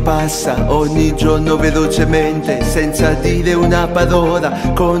tutto passa ogni giorno velocemente, senza dire una parola,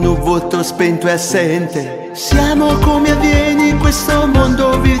 con un volto spento e assente. Siamo come alieni in questo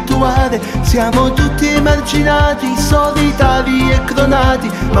mondo virtuale, siamo tutti emarginati, solitari e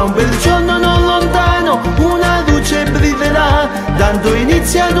clonati, ma un bel giorno non lontano una luce brillerà, dando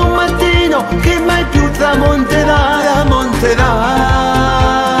inizio ad un mattino che mai più tramonterà, tramonterà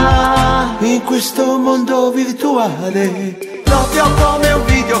in questo mondo virtuale. Proprio come un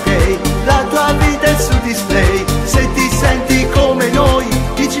videogame, la tua vita è su display, se ti senti come noi,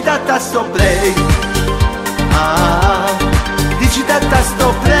 dici da tasto play. Dici da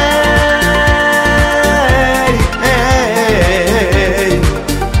tasto play,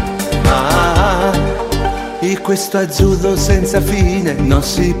 in questo azzurro senza fine non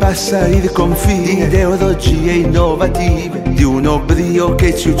si passa il confine di ideologie innovative, di un oblio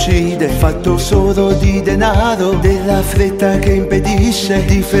che ci uccide, fatto solo di denaro, della fretta che impedisce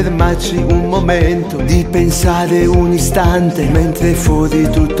di fermarci un momento, di pensare un istante, mentre fuori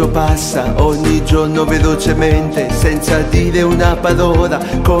tutto passa ogni giorno velocemente, senza dire una parola,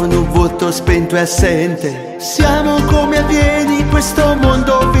 con un volto spento e assente. Siamo come alieni in questo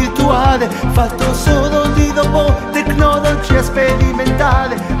mondo virtuale, fatto solo di robot, tecnologia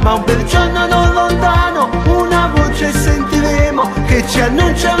sperimentale, ma un bel giorno non lontano una voce sentiremo che ci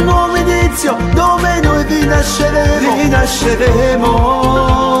annuncia un nuovo inizio, dove noi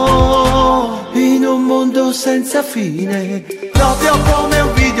rinasceremo in un mondo senza fine. Proprio come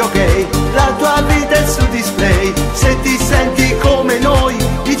un videogame, la tua vita è su display, se ti senti come noi,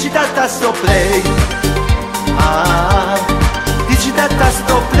 dici da tasto play. Dici da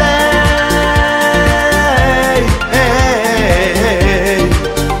tasto play,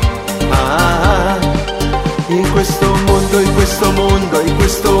 in questo mondo, in questo mondo, in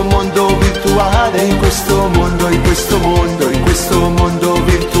questo mondo virtuale, in questo mondo, in questo mondo, in questo mondo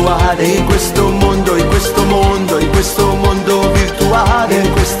virtuale, in questo mondo, in questo mondo.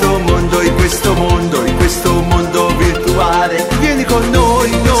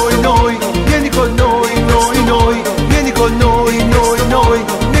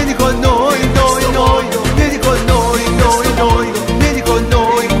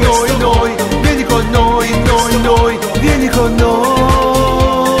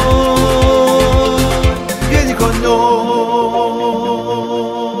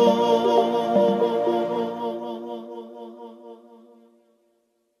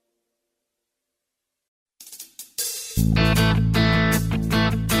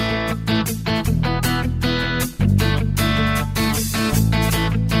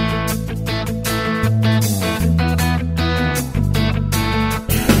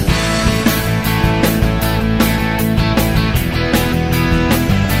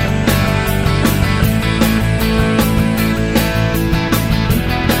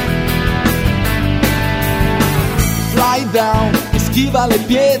 Down e schiva le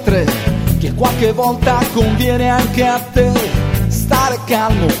pietre, che qualche volta conviene anche a te. Stare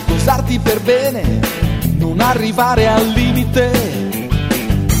calmo, dosarti per bene, non arrivare al limite.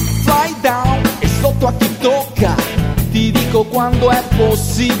 Fly down e sotto a chi tocca, ti dico quando è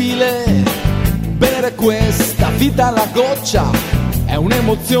possibile. Bere questa vita alla goccia è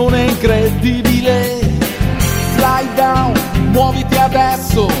un'emozione incredibile. Fly down, muoviti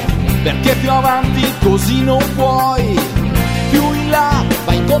adesso, perché più avanti così non puoi. Più in là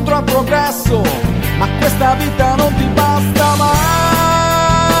vai incontro al progresso, ma questa vita non ti basta mai.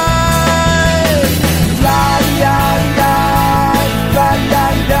 Fly, fly, fly,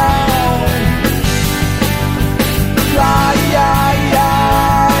 fly down. Fly,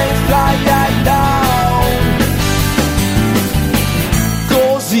 fly, fly down.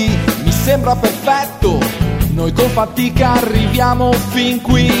 Così mi sembra perfetto, noi con fatica arriviamo fin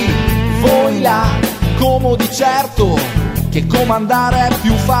qui. Voi là, comodi certo, che comandare è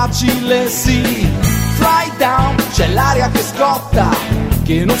più facile, sì. Fly down, c'è l'aria che scotta,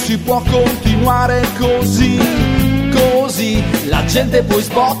 che non si può continuare così. Così la gente poi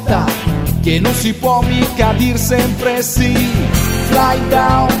sbotta, che non si può mica dir sempre sì. Fly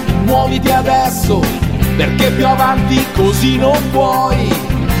down, muoviti adesso, perché più avanti così non puoi.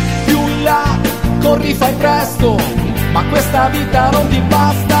 Più in là, corri fai presto, ma questa vita non ti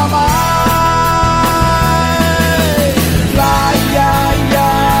basta mai. Fly,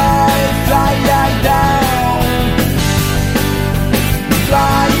 fly, fly down.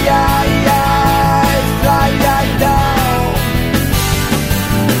 Fly, fly, fly down.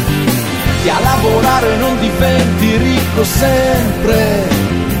 Che a lavorare non diventi ricco sempre,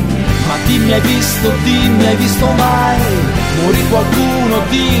 ma dimmi hai visto mai morì qualcuno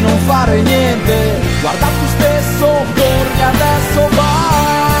di non fare niente? Guarda tu stesso, corri adesso, vai.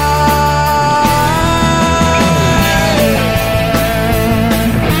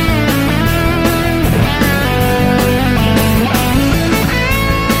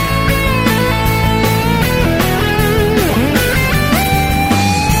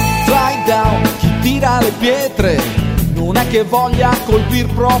 Fly down, chi tira le pietre non è che voglia colpir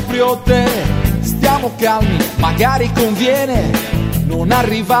proprio te. Stiamo calmi, magari conviene non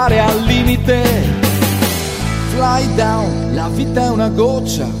arrivare al limite. Fly down, la vita è una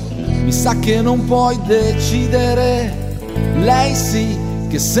goccia, mi sa che non puoi decidere. Lei sì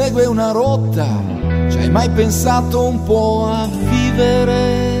che segue una rotta, ci hai mai pensato un po' a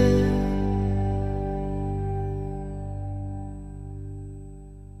vivere?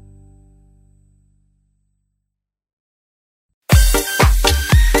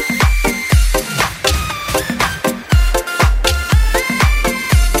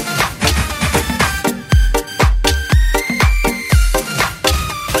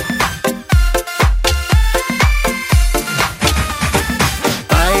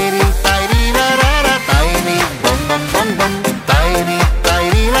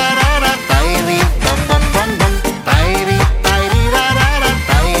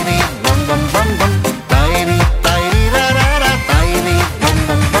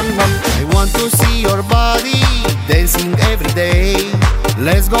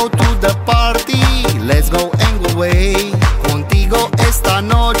 Let's go to the party, let's go and go away. Contigo esta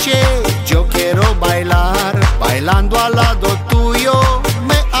noche yo quiero bailar. Bailando al lado tuyo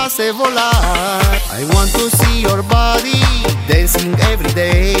me hace volar. I want to see your body dancing every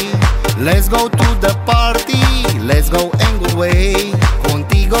day. Let's go to the party, let's go and go away.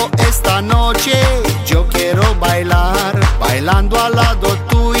 Contigo esta noche yo quiero bailar. Bailando al lado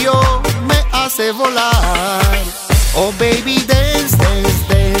tuyo me hace volar. Oh baby, dance, dance,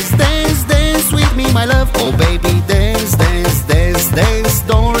 dance, dance, dance with me, my love. Oh baby, dance, dance, dance, dance,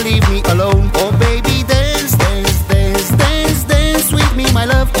 don't leave me alone. Oh baby, dance, dance, dance, dance, dance with me, my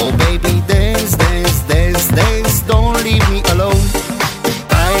love. Oh baby, dance, dance, dance, dance, don't leave me alone.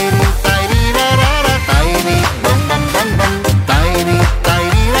 Tiny, tiny, ra ra ra, tiny, bum bum bum bum. Tiny,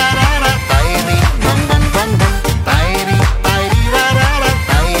 tiny, ra ra ra, tiny, bum bum bum bum. Tiny, tiny, ra ra ra,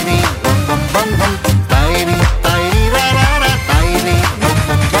 tiny, bum bum bum bum. Tiny, tiny, ra ra ra, tiny, bum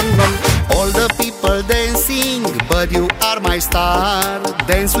bum bum bum. All the people dancing, but you are my star.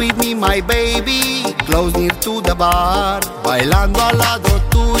 Dance with me, my baby, close near to the bar. Bailando al lado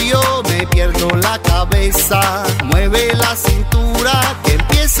tuyo, me pierdo la cabeza. Mueve la cintura, que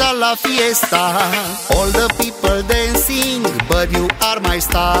empieza la fiesta. All the people dancing, but you are my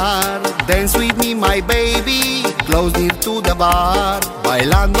star. Dance with me, my baby, close near to the bar.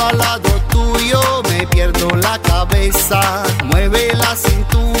 Bailando al lado tuyo, me pierdo la cabeza. Mueve la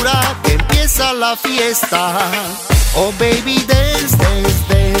cintura, que empieza la fiesta. Oh baby, dance, dance,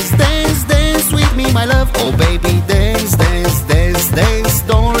 dance, dance, dance with me, my love. Oh baby, dance, dance, dance, dance,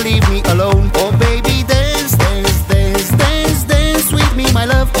 don't leave me alone. Oh baby, dance, dance, dance, dance, dance with me, my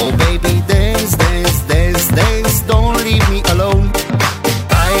love. Oh baby, dance, dance, dance, dance, don't leave me alone.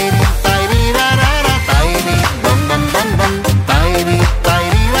 Tairi, tairi, ra, ra, ra, tairi, bum, bum, bum, bum. Tairi,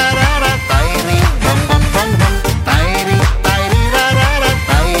 tairi, ra, ra, ra, tairi, bum, bum, bum, bum. Tairi, tairi, ra, ra, ra,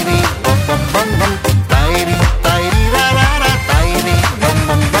 tairi, bum, bum, bum, bum. Tairi, tairi, ra, ra, ra, tairi, bum,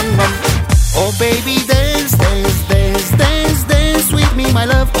 bum, bum, bum. Oh baby, dance, dance, dance, dance, dance with me, my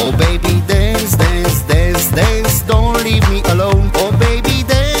love. Oh baby, dance, dance, dance, dance, don't leave me alone. Oh baby,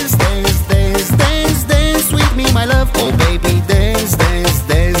 dance, dance, dance, dance, dance with me, my love. Oh baby, dance, dance,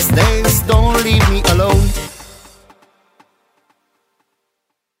 dance, dance, don't leave me alone.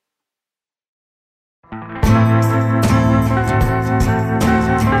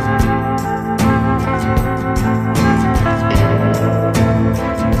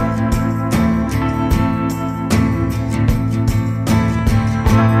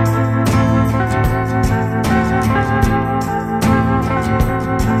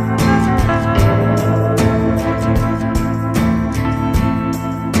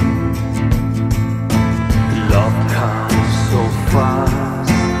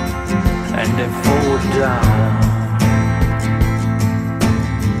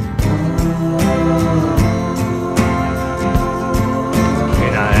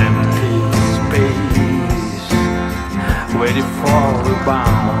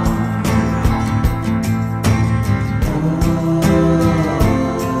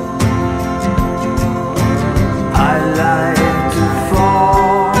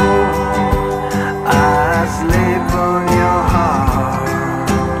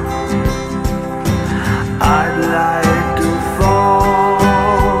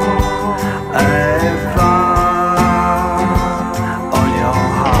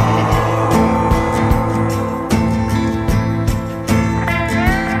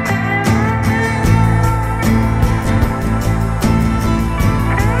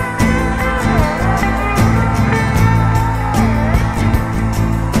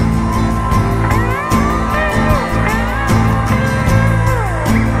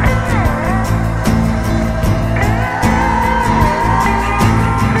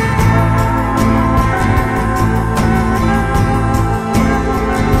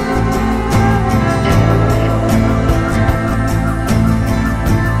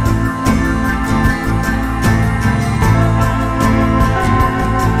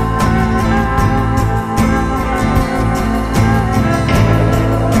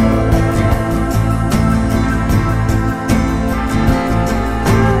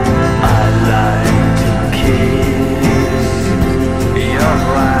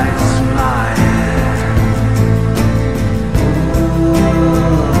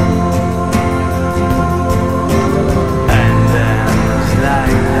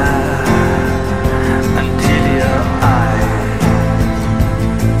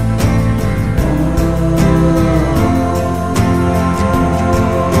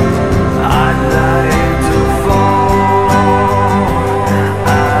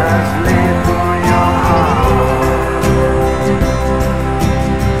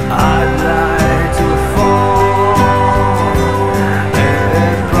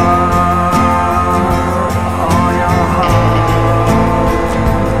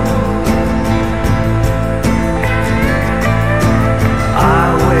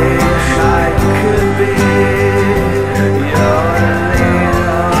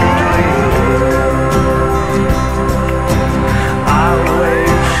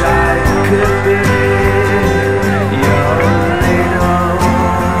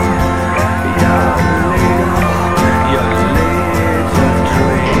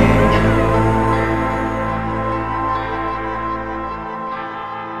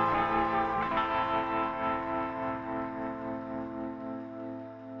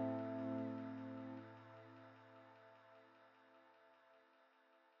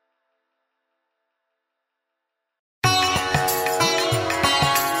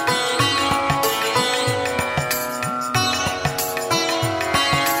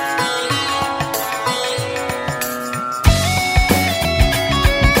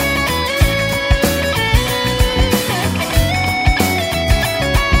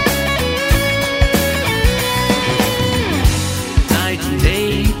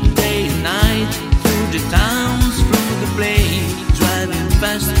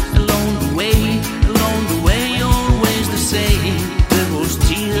 fast along the way, always the same. The world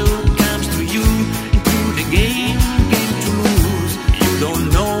still comes to you, into the game to lose. You don't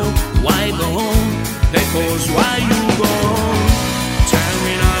know why go on, because why you go on. Tell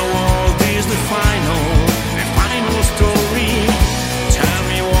me now what is the final story. Tell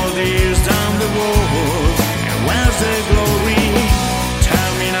me what is down the road, and where's the glory.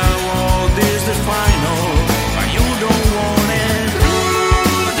 Tell me now what is the final, but you don't want it.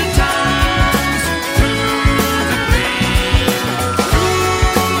 Through the times, through the pain,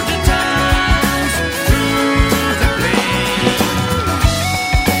 through the times, through the pain.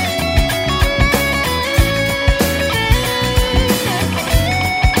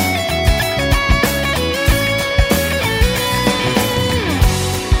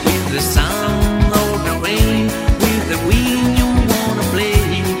 With the sound of the rain, with the wind you wanna play.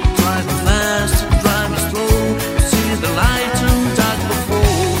 Drive fast, drive slow, see the light and dark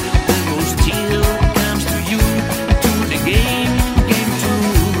before. The road still comes to you, to the game to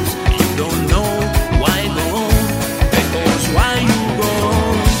lose. You don't know why go on, because why you go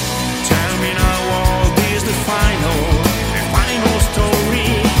on. Tell me now what is the final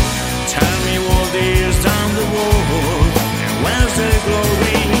story. Tell me what is down the road, and where's the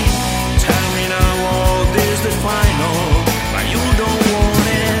glory. Tell me now what is the final, but you don't want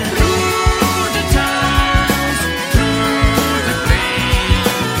it. Through the times, through the pain,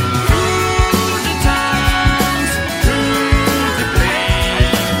 through the times, through the pain.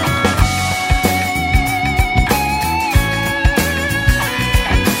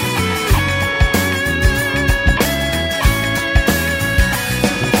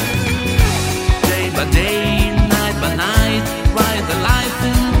 Day by day, night by night, ride the life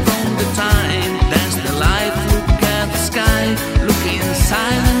in from the time. Dance the life, look at the sky, look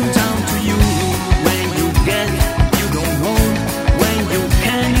inside and down to you. When you get, you don't want. When you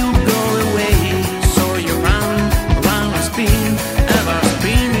can, you go away. So you run around and spin, ever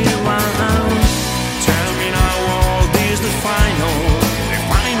spinning around. Tell me now what is the final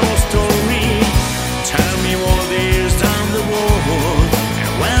story. Tell me what is down the road,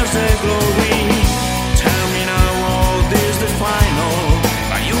 and where's the glory. Tell me now what is the final,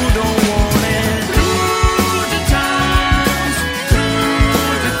 but you don't want it. Through the times,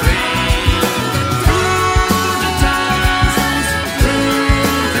 through the pain, through the times,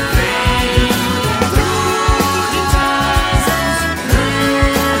 through the pain, through the times, through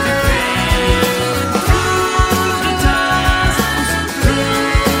the pain, through the times, through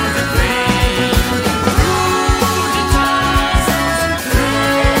the pain, through the times,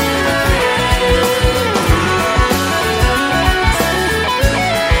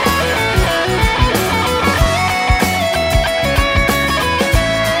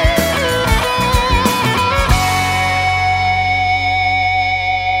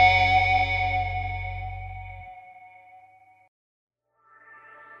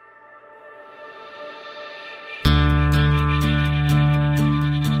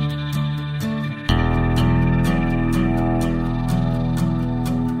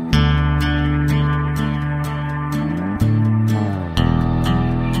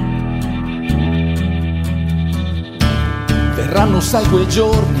 Verranno, sai, quei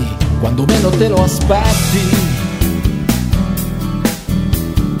giorni quando meno te lo aspetti.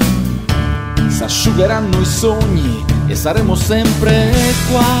 S'asciugheranno i sogni e saremo sempre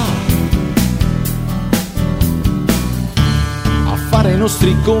qua a fare i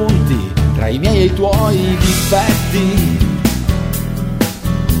nostri conti tra i miei e i tuoi difetti,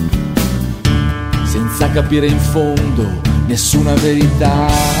 senza capire in fondo nessuna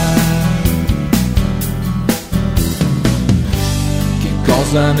verità.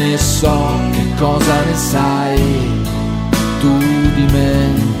 Cosa ne so, che cosa ne sai tu di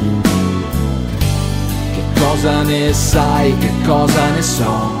me? Che cosa ne sai, che cosa ne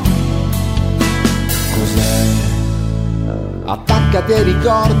so? Cos'è? Attaccati ai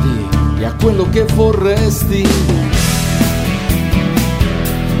ricordi e a quello che vorresti.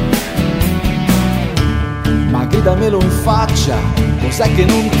 Ma gridamelo in faccia, cos'è che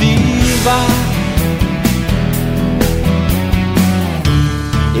non ti va?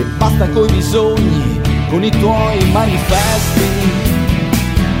 E basta coi bisogni, con i tuoi manifesti.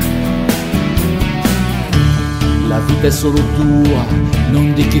 La vita è solo tua,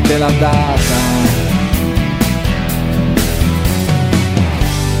 non di chi te l'ha data.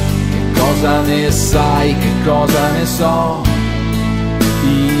 Che cosa ne sai, che cosa ne so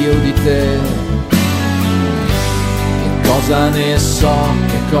io di te? Che cosa ne so,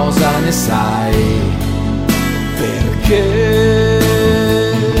 che cosa ne sai? Perché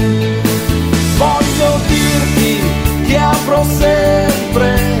voglio dirti che avrò sempre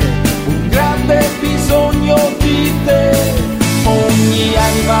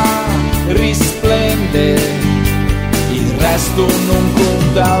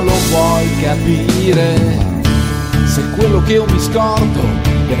capire se quello che io mi scordo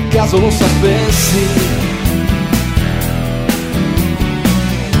per caso lo sapessi.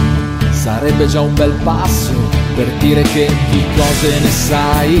 Sarebbe già un bel passo per dire che di cose ne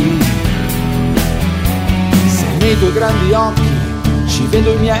sai. Se nei tuoi grandi occhi ci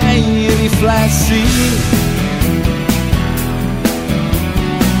vedo i miei riflessi,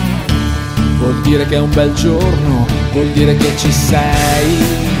 vuol dire che è un bel giorno, vuol dire che ci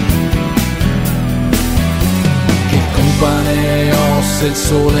sei. Che colpa ne ho se il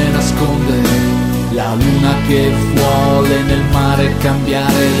sole nasconde la luna che vuole nel mare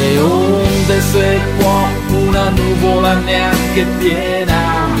cambiare le onde? Se può una nuvola neanche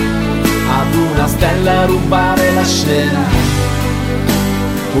piena ad una stella rubare la scena,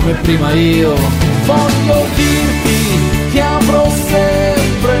 come prima io voglio dirti che avrò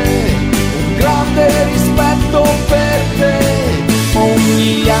sempre un grande rispetto per te.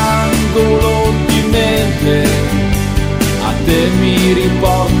 Ogni angolo di mente a te mi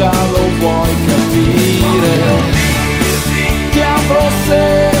riporta, lo vuoi capire? Che avrò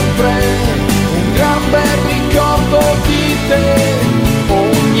sempre un gran bel ricordo di te.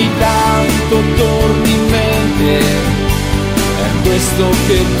 Ogni tanto torni in mente, è questo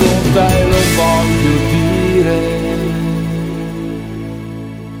che conta e lo voglio dire.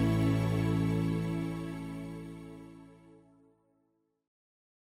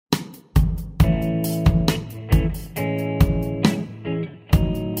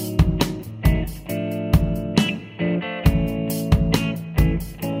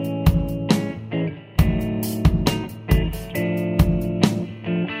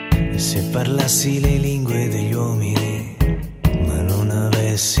 Parlassi le lingue degli uomini, ma non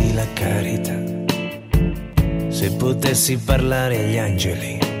avessi la carità. Se potessi parlare agli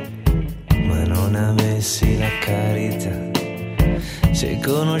angeli, ma non avessi la carità. Se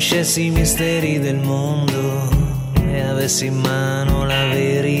conoscessi i misteri del mondo e avessi in mano la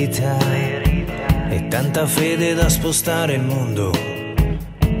verità, e tanta fede da spostare il mondo,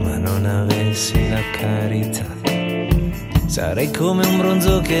 ma non avessi la carità. Sarei come un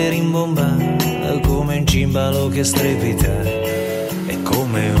bronzo che rimbomba, come un cimbalo che strepita. E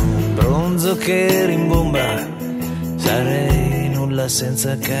come un bronzo che rimbomba, sarei nulla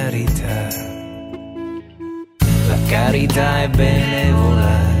senza carità. La carità è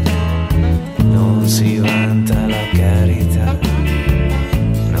benevola, non si vanta la carità.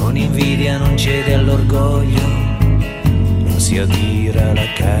 Non invidia, non cede all'orgoglio, non si adira la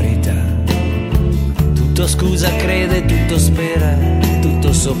carità. Tutto scusa, crede, tutto spera,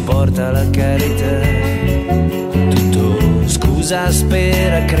 tutto sopporta la carità. Tutto scusa,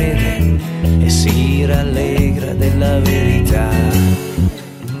 spera, crede e si rallegra della verità.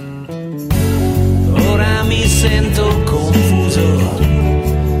 Ora mi sento confuso,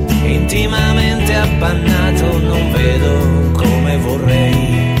 intimamente appannato, non vedo come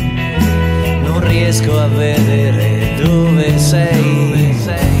vorrei, non riesco a vedere dove sei.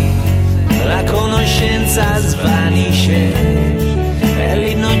 La conoscenza svanisce e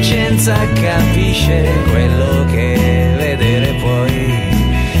l'innocenza capisce quello che vedere puoi.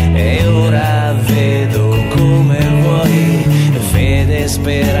 E ora vedo come vuoi. Fede,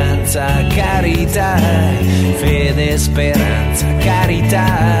 speranza, carità. Fede, speranza,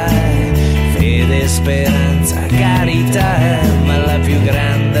 carità. Fede, speranza, carità. Ma la più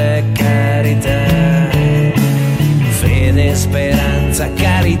grande carità. Fede, speranza,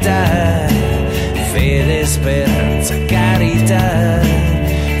 carità. Fede, speranza, carità.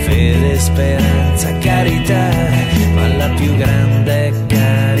 Fede, speranza, carità. Ma la più grande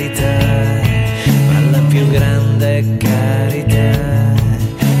carità. Ma la più grande carità.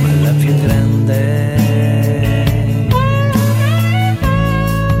 Ma la più grande.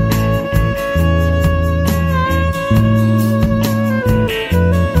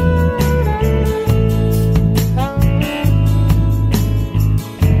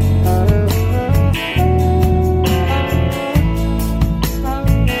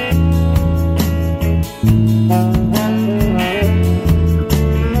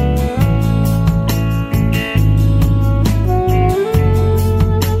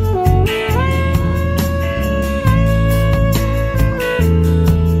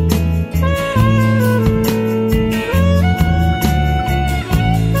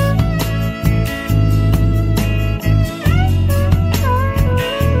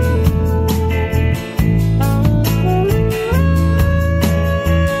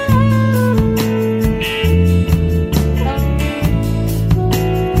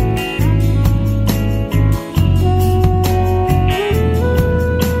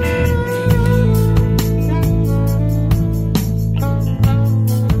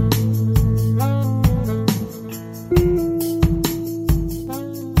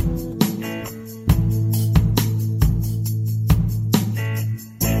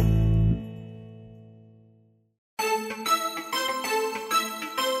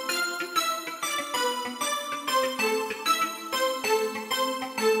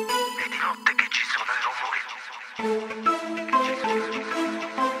 Ci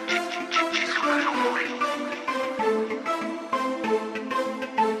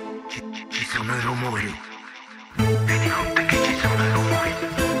sono i rumori. Vieni con te che ci sono i rumori.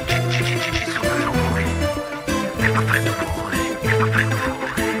 Ci sono i rumori. Che fa freddo fuori, che fa freddo fuori.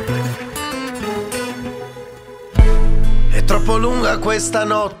 È troppo lunga questa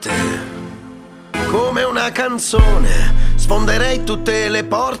notte, come una canzone, sfonderei tutte le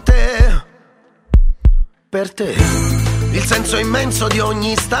porte per te. Il senso immenso di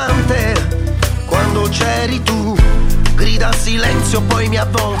ogni istante, quando c'eri tu, grida silenzio poi mi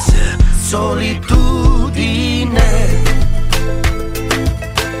avvolse solitudine.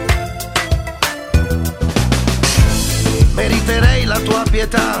 Meriterei la tua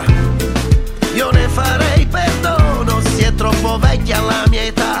pietà, io ne farei perdono, si è troppo vecchia la mia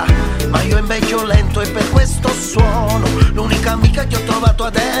età, ma io invecchio lento e per questo suono. L'unica amica che ho trovato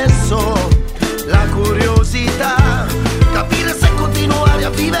adesso, la curiosità, capire se continuare a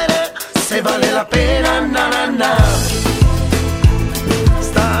vivere, se vale la pena, na na na.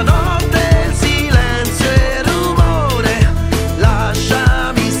 Stanotte il silenzio e il rumore,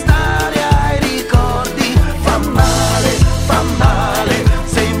 lasciami stare ai ricordi, fa male,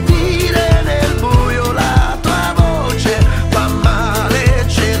 sentire nel buio la tua voce, fa male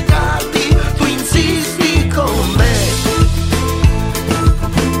cercarti, tu insisti con me.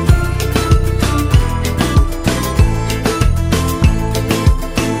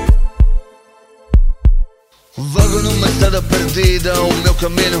 Vago in una strada perdita, un mio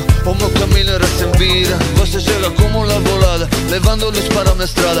cammino resta in vita. Voce ciega come una volata, levando lo sparo a mia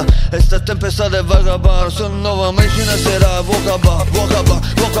strada. Esta tempestade è vagabond, sono nuovamente una sera.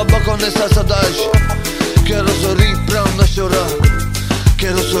 Walk up con esta saudade. Quero sorrir pra não chorar,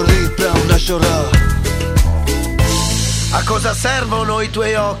 quero sorrir pra não chorar. A cosa servono i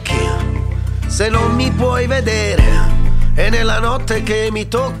tuoi occhi se non mi puoi vedere? E nella notte che mi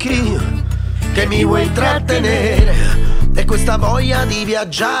tocchi, che mi vuoi trattenere, e questa voglia di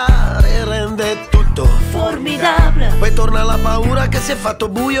viaggiare rende tutto formidabile. Poi torna la paura che si è fatto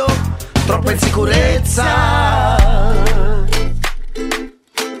buio, troppa insicurezza.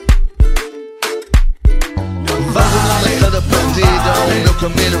 Vago in una strada perdita,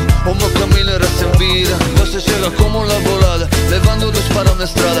 un mio cammino resta in vita. Voce ciega come una volata, levando lo sparo a mia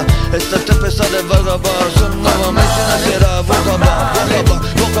strada. Esta tempestade è vagabond, sono nuovamente una sera. Walk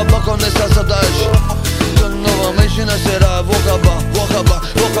up con esta saudade. Sono nuovamente una sera. Walk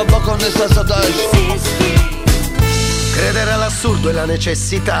up con esta saudade. Credere all'assurdo e la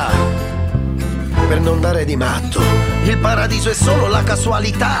necessità per non dare di matto. Il paradiso è solo la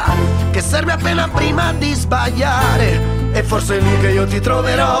casualità che serve appena prima di sbagliare. E forse è lì che io ti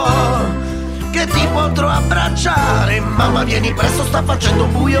troverò, che ti potrò abbracciare. Mamma vieni presto, sta facendo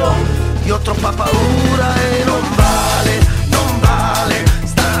buio, io ho troppa paura e non vale.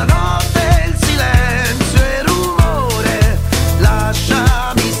 Stanotte il silenzio e il rumore,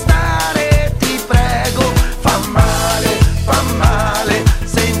 lasciami stare, ti prego. Fa male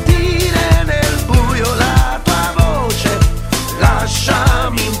sentire nel buio la tua voce,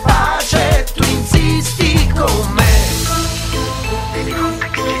 lasciami in pace, tu insisti con me. Vieni con te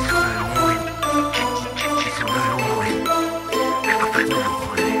che ci sono i rumori, ci sono i rumori, che fa freddo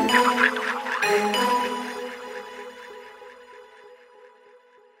fuori, che fa freddo fuori.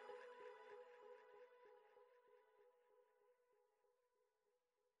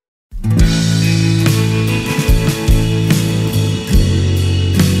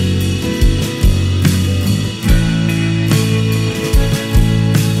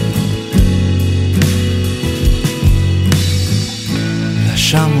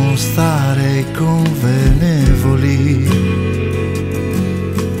 Lasciamo stare i convenevoli,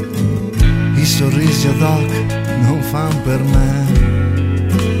 i sorrisi ad hoc non fan per me,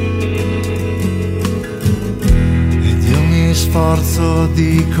 e di ogni sforzo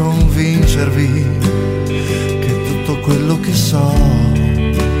di convincervi che tutto quello che so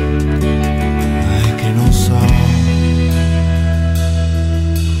è che non so.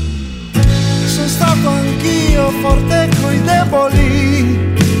 Sono stato anch'io forte coi deboli,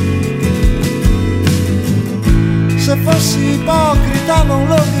 se fossi ipocrita non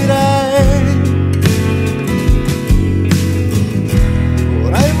lo direi.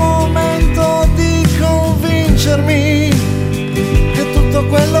 Ora è il momento di convincermi che tutto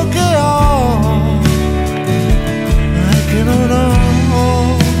quello che ho è che non ho.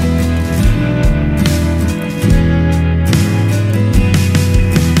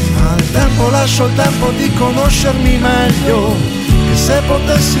 Al tempo lascio il tempo di conoscermi meglio, che se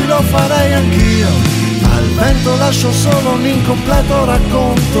potessi lo farei anch'io. Al vento lascio solo un incompleto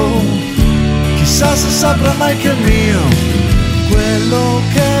racconto, chissà se saprà mai che è mio. Quello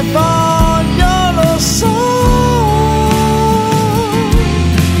che voglio lo so,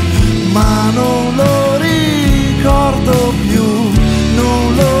 ma non lo ricordo più,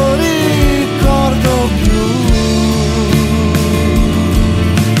 non lo ricordo più.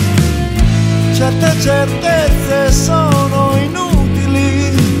 Certe certezze sono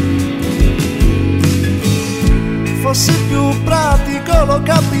inutili, fossi più pratico lo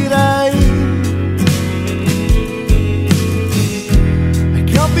capirei. E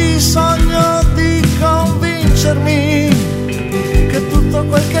che ho bisogno di convincermi che tutto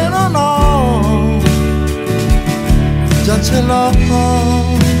quel che non ho già ce l'ho.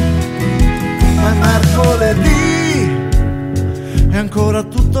 Ma è mercoledì e ancora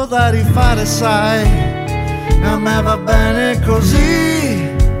tutto da rifare, sai, e a me va bene così,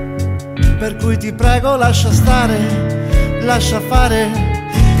 per cui ti prego lascia stare, lascia fare,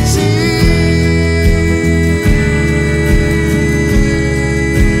 sì.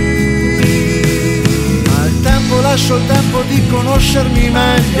 Ma il tempo, lascio il tempo di conoscermi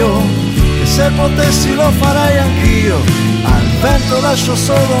meglio, che se potessi lo farei anch'io. Al vento lascio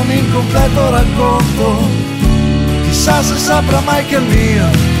solo un incompleto racconto, chissà se saprà mai che è mio.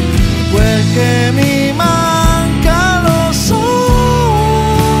 Quel che mi manca lo so,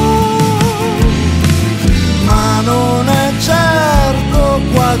 ma non è certo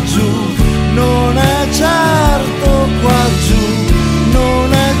qua giù, non è certo qua giù,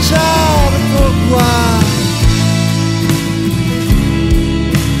 non è certo qua.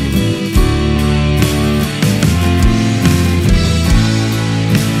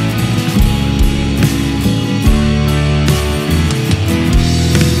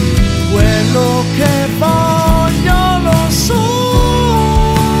 Quello che voglio lo so,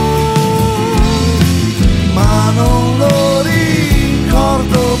 ma non lo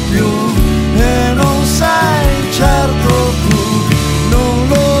ricordo più, e non sei certo tu, non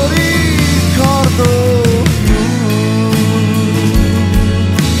lo ricordo più.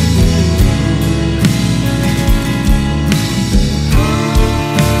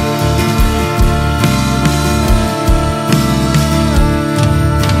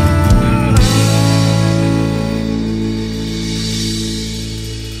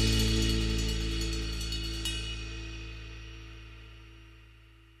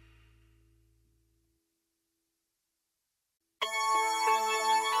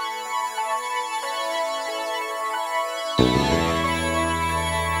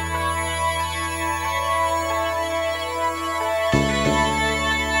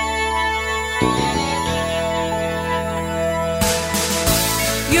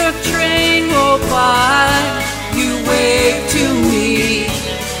 Your train rolled by, you waved to me,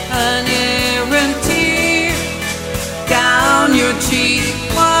 an errant tear down your cheek.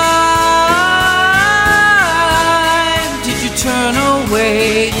 Why did you turn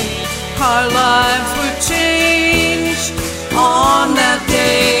away? Our lives were changed on that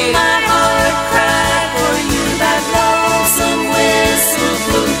day. My heart cried for you, that lonesome whistle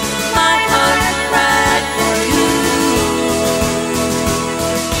blew. My heart cried for you.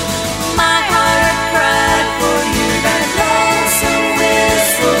 My heart cried for you, that lonesome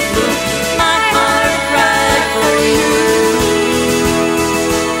whistle blew. My heart cried for you.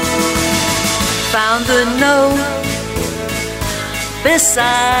 Found the note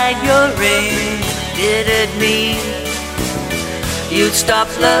beside your ring. Did it mean you'd stop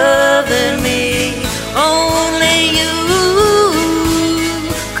loving me? Only you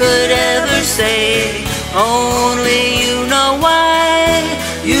could ever say. Only you know why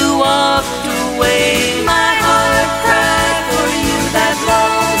you walked away. My heart cried for you, that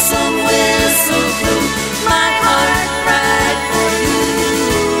lonesome whistle blew. My heart cried for you.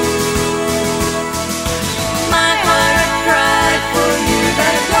 My heart cried for you,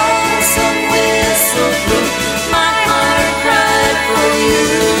 that lonesome whistle blew. My heart cried for you.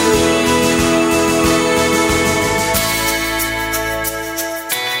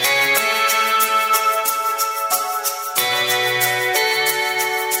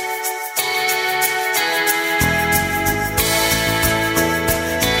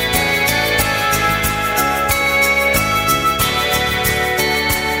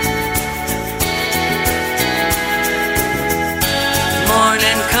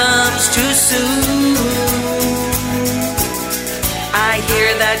 Morning comes too soon. I hear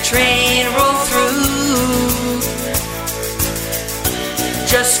that train roll through.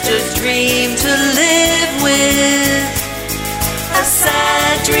 Just a dream to live with, a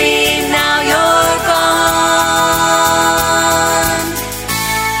sad dream, now you're gone.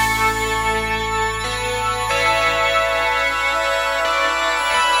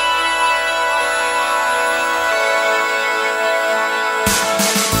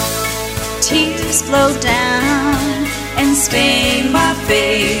 tears flow down and stain my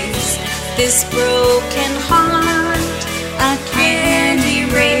face. This broken heart I can't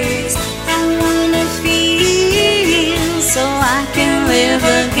erase. I wanna feel so I can live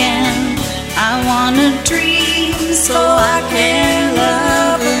again. I wanna dream so I can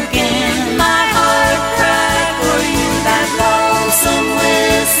love again. My heart cried for you, that lonesome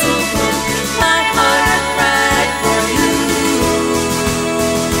whistle blew. My heart cried for you.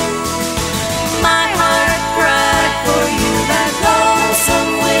 My heart cried for you, that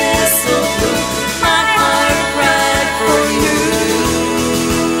lonesome whistle blew. My heart cried for you.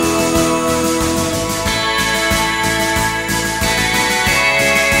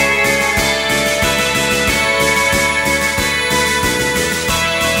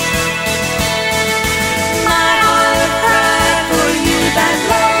 My heart cried for you, that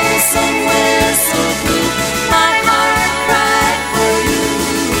lonesome whistle blew. My heart cried for you.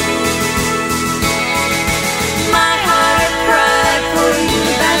 My heart cried for you,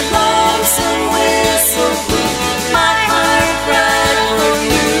 that lonesome whistle blew. My heart cried for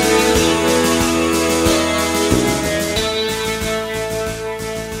you.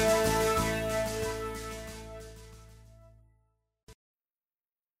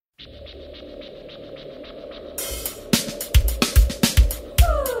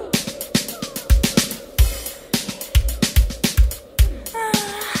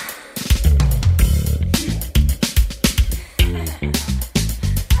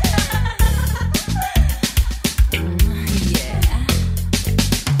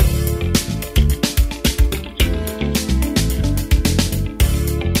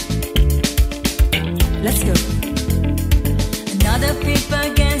 Let's go. Another paper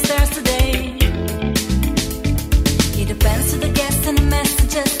against us today. It depends to the guest and the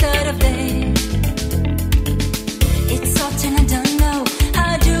messages that of day. It's hot and I don't know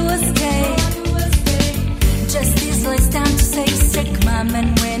how to stay. Just these lights down to say sick my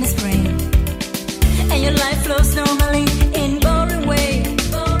man when it's rain. And your life flows normally in boring way.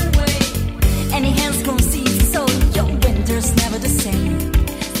 Any hands gonna see so your winter's never the same.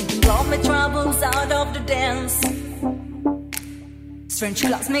 All my troubles out of the dance. Strange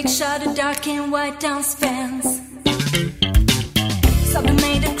clouds make shadow dark and white down spans.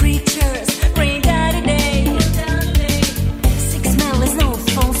 Sublimated creatures bring out a day. Sick smell is no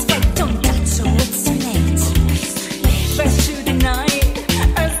false fight. Don't touch so it's too late. Fresh to the night,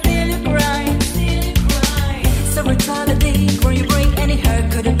 or still you cry. So brutality where you bring any hurt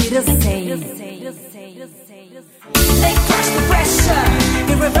could it be the same. They crush the pressure.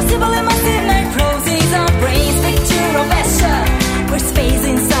 Irreversible in my midnight proses our brains. Picture of Escher. We're space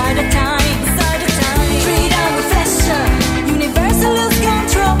inside of time. Treat out with pressure. Universal lose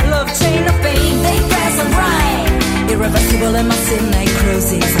control of chain of pain. They press and ride. Irreversible in my midnight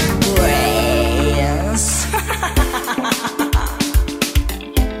proses our brains.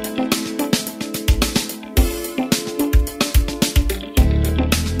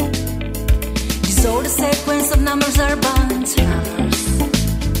 Disorder sequence of numbers are bound.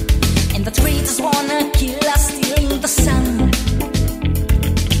 And the three just wanna kill us, stealing the sun.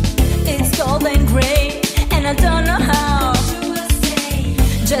 It's cold and gray, and I don't know how.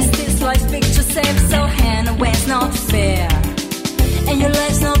 Justice like picture safe, so hand away's not fair. And your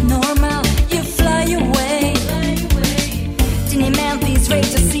life's not normal, you fly away. Didn't man these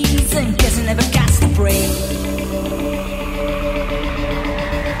rage of season, cause you never catch the break.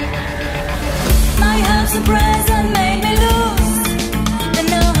 My heart's surprise and made me lose. The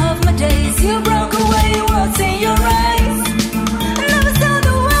know of my days, you broke away, what's in your eyes? I never saw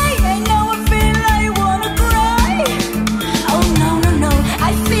the way, I know I feel I wanna cry. Oh no, no, no,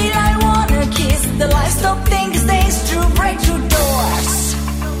 I feel I wanna kiss. The livestock thing stays true, break through doors.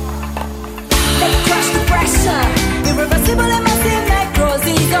 They crush the pressure. Irreversible and massive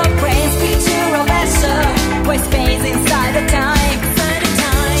necrosis of brains. Picture of Escher. Waste space inside the time.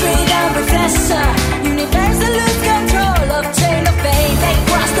 Trade out with pressure. Universal lose control of chain of pain. They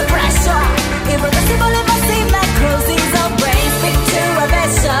crush the pressure. Irreversible and massive necrosis of brains. Picture of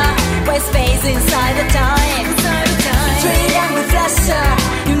Escher. Waste space inside the time. Trade out with pressure.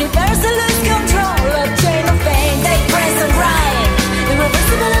 Universal lose control of chain of pain. They press and ride.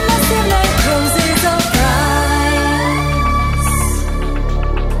 Irreversible and massive necrosis of price.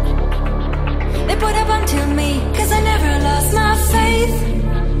 They put up until me, cause I never lost my faith.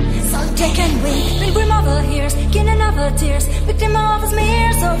 So take and wait, pilgrim of the years, kin and other tears, victim of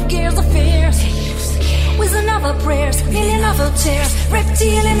smears of gears of fears. With another prayers, million other tears,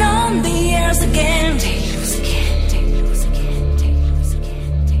 reptilian on the ears again.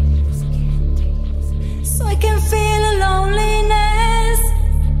 So I can feel the loneliness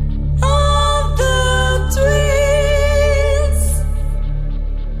of the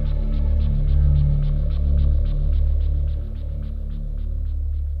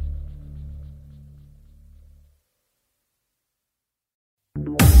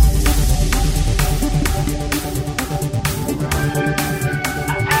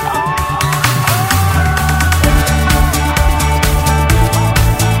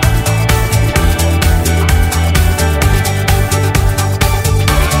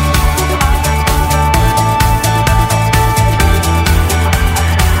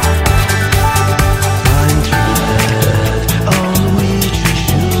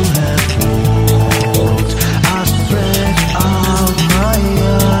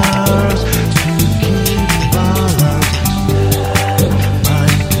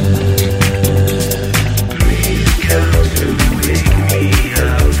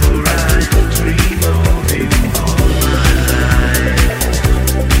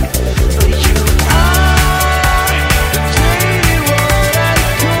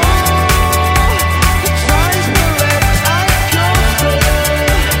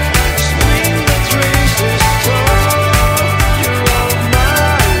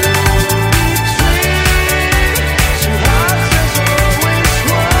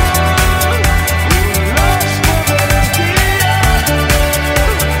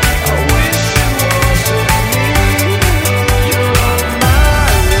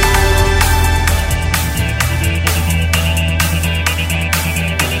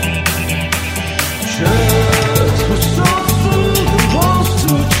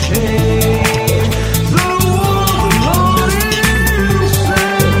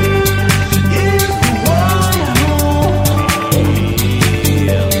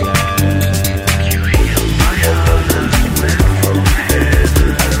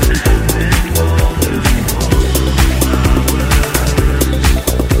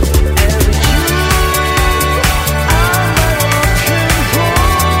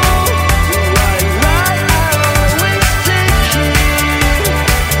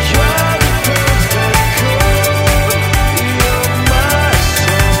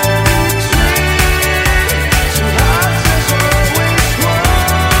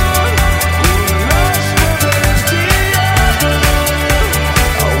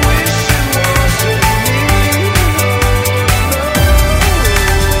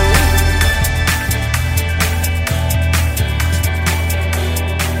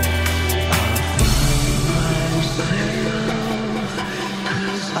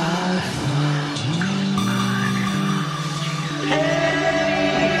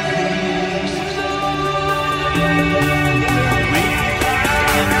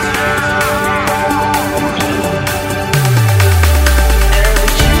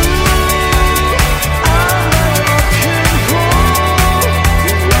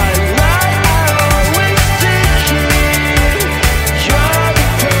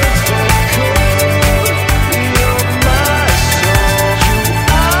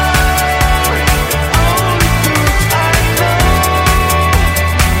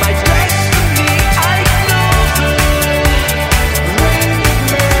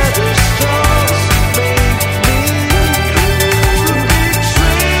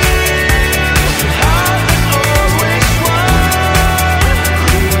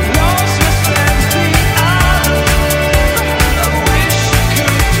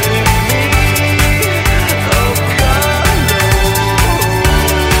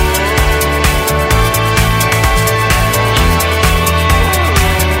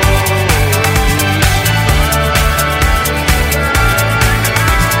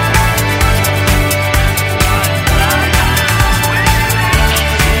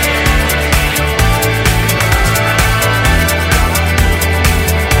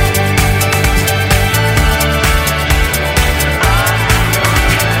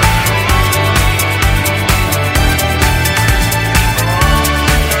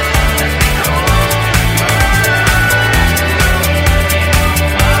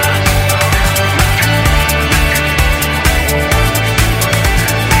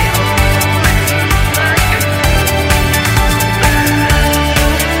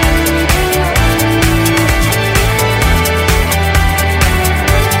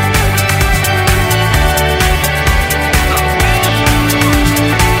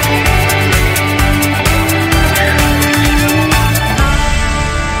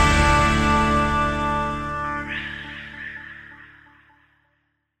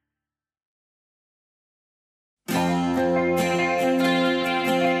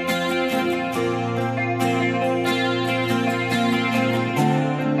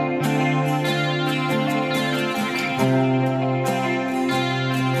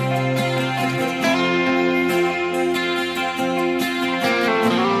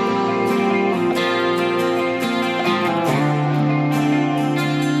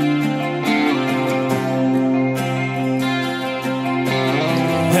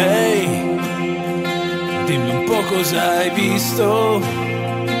visto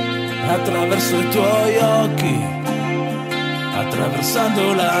attraverso i tuoi occhi,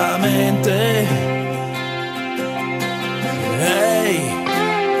 attraversando la mente. Ehi,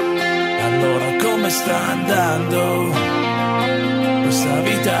 allora come sta andando questa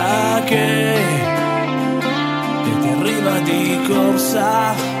vita che ti arriva di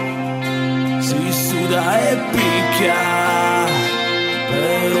corsa, si suda e picchia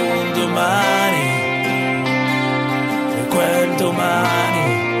per un domani, e quel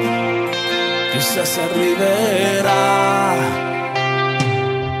domani chissà se arriverà.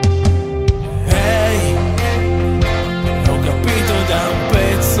 Ehi, ho capito da un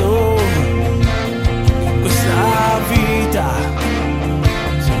pezzo in questa vita,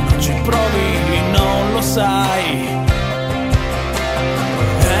 se non ci provi non lo sai.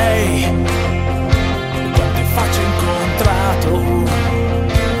 Ehi, quante facce ho incontrato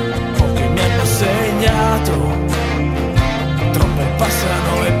o che mi hanno segnato, troppe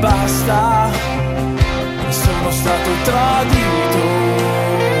passano e basta. Sono stato tradito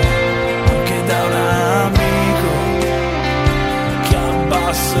anche da un amico che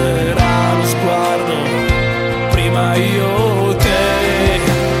abbasserà lo sguardo prima io o te.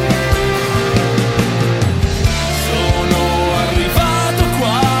 Sono arrivato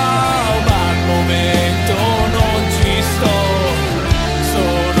qua, ma al momento non ci sto.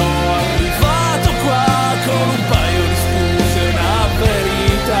 Sono arrivato qua con un paio di scuse e una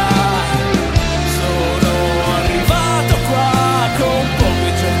verità. Sono arrivato qua con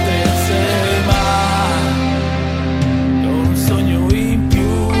poche certezze, ma con un sogno in più.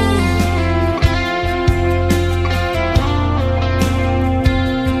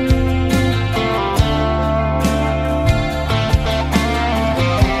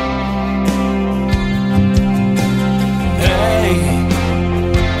 Ehi,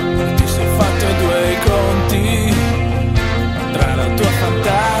 ti sei fatto due conti tra la tua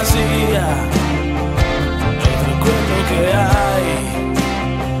fantasia e tra quello che hai.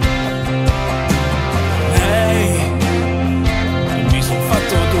 Ehi, mi son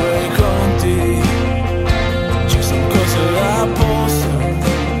fatto due conti, ci son cose a posto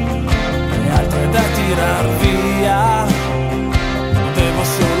e altre da tirar via. Devo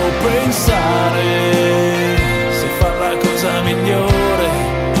solo pensare se far la cosa migliore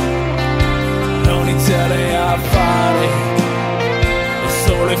o iniziare a fare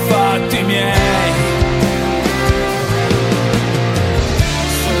solo i fatti miei.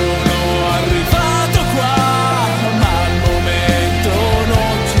 Sono arrivato qua, ma al momento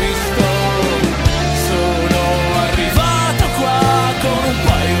non ci sto. Sono arrivato qua con un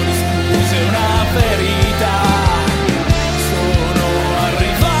paio di scuse e una verità. Sono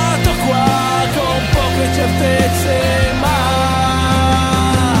arrivato qua con poche certezze, ma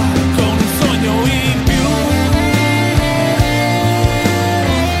con un sogno in più.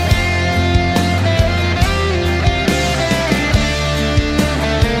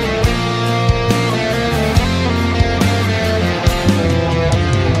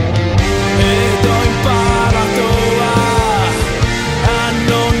 Ed ho imparato a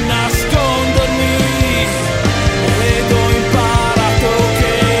non nascondermi, ed ho imparato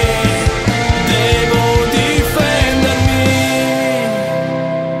che devo difendermi.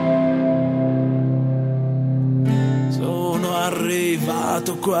 Sono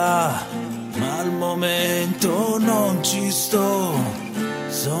arrivato qua, ma al momento non ci sto.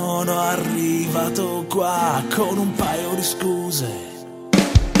 Sono arrivato qua con un paio di scuse.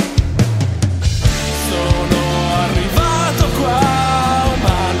 Sono arrivato qua,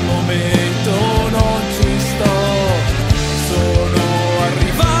 ma al momento non ci sto. Sono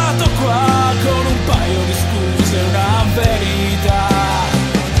arrivato qua con un paio di scuse e una verità.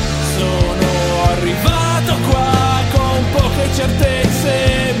 Sono arrivato qua con poche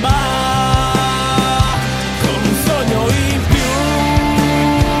certezze, ma con un sogno in più.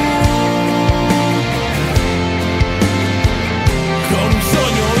 Con un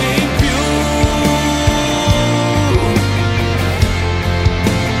sogno in più.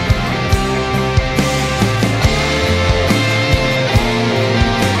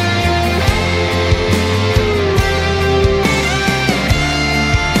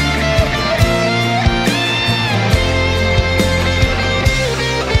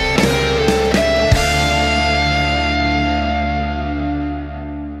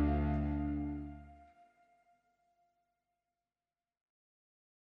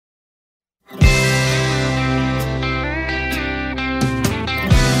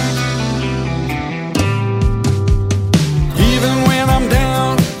 Even when I'm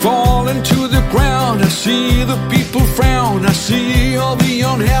down, falling to the ground, I see the people frown, I see all the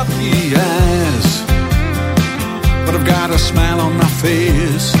unhappy eyes. but I've got a smile on my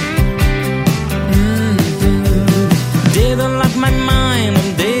face. They don't like my mind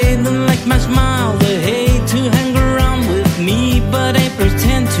and they don't like my smile. They hate to hang around with me, but I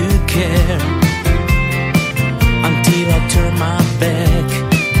pretend to care until I turn my back.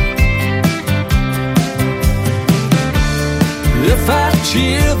 If I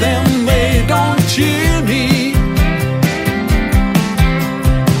cheer them, they don't cheer me.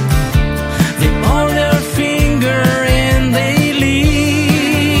 They point their finger and they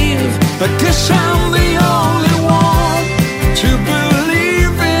leave. I guess I'm the only one to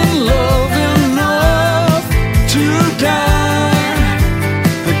believe in love enough to die.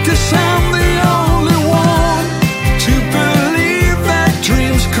 I guess I'm the only one to believe that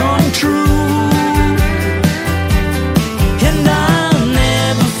dreams come true. And I'll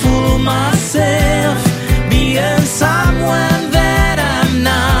never fool myself being someone that I'm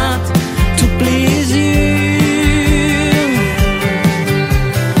not to please you.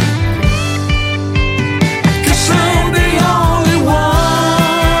 Guess I'm the only one.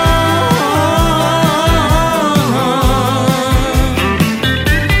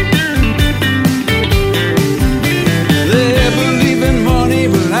 They believe in money,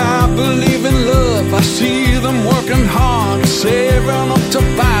 but I believe in love. I see them working hard, saving up to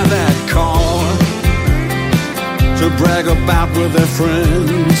buy that car, to brag about with their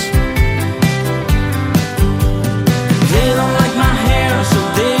friends. They don't like my hair, so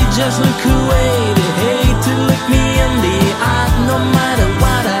they just look away. They hate to look me in the eye, no matter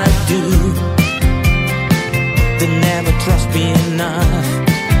what I do. They never trust me enough.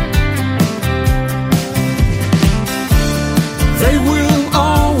 They will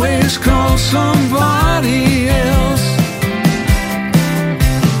always call somebody else.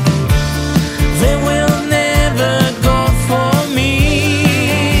 They will never go for me.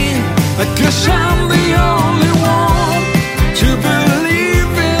 I guess I'm the only one to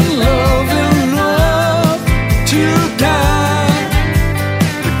believe in love enough to die.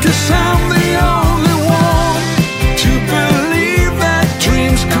 I guess I'm the only one to believe that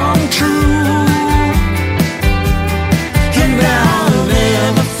dreams come true. And I'll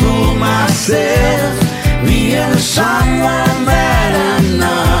never fool myself being someone that I'm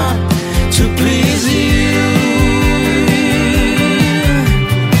not to please you.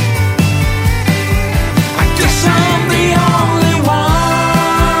 I guess I'm the only one.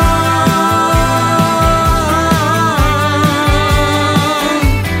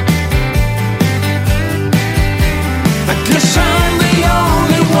 I guess I'm the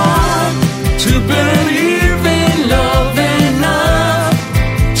only one to believe in love enough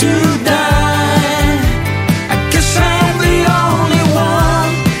to die. I guess I'm the only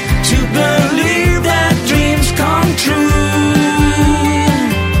one to believe that dreams come true.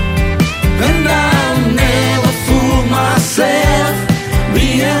 And I'll never fool myself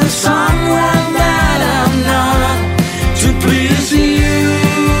being someone that I'm not to please you.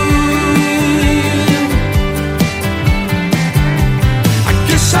 I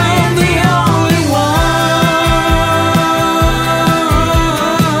guess I'm the only one.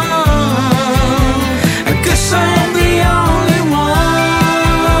 I guess I'm the only one.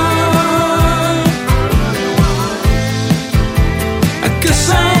 I guess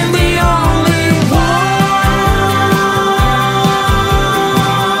I'm the only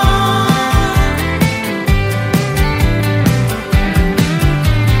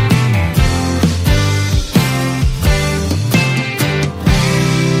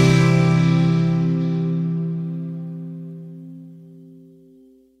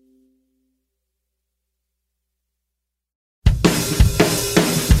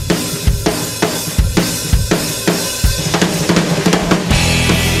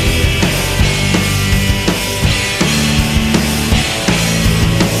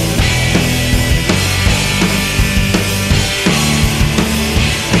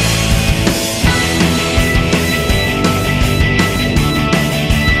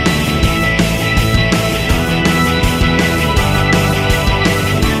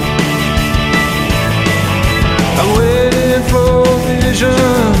I'm waiting for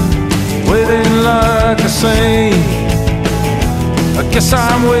vision, waiting like a saint. I guess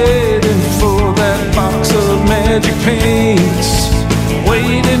I'm waiting for that box of magic paints,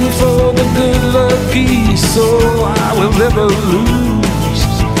 waiting for the good luck piece, so I will never lose.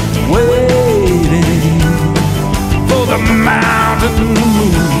 Waiting for the mountain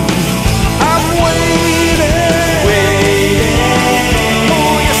moon. I'm waiting, waiting.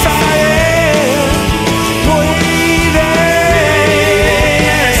 Oh yes I am.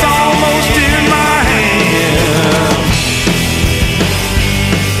 It's almost in my hand.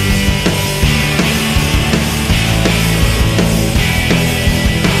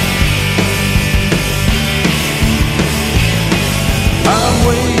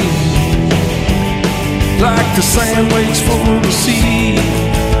 wait, like the sand waits for the sea,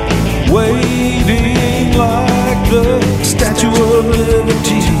 waiting like the Statue of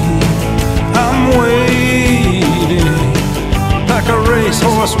Liberty. I'm waiting like a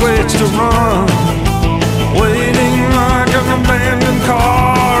racehorse waits to run, waiting like an abandoned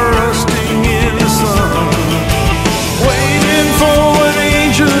car rusting in the sun, waiting for an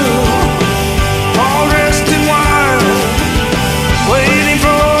angel all dressed in white, waiting for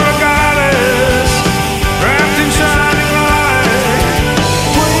a goddess wrapped in shining light,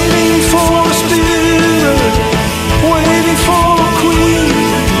 waiting for a spirit, waiting for a queen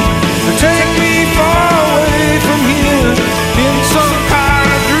to take me far away from here in some kind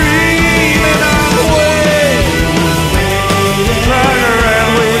of dream. And I'm waiting like a rat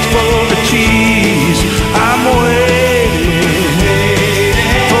waits for the cheese. I'm waiting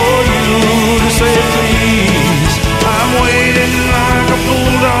for you to say please. I'm waiting like a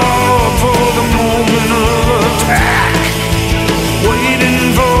bulldog for the moment of attack,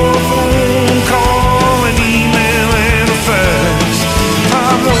 waiting for a phone call, an email, and a fax.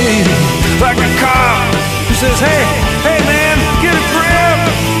 I'm waiting like a cop who says, hey, hey man, get a grip.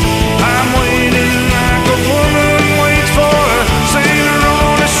 I'm waiting like a woman waits for a sailor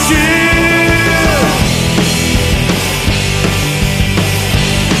on a ship.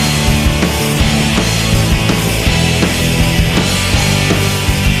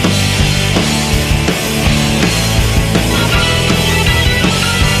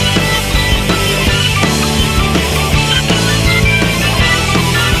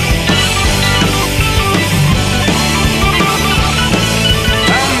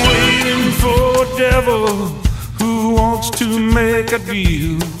 Who wants to make a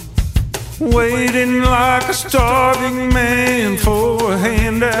deal, waiting like a starving man for a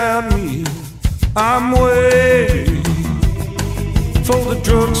handout meal. I'm waiting for the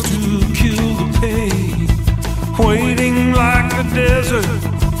drugs to kill the pain, waiting like the desert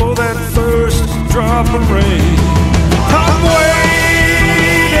for that first drop of rain. I'm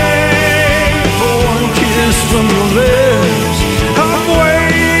waiting for one kiss from your lips. I'm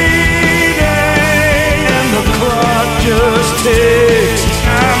waiting, the clock just ticks.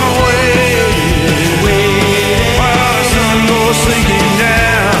 I'm waiting while the sun goes sinking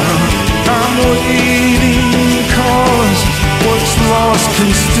down. I'm waiting 'cause what's lost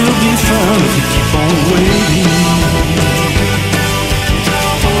can still be found if you keep on waiting.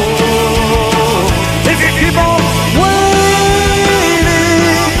 Oh, if you keep on waiting,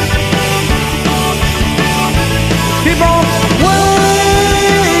 keep on waiting.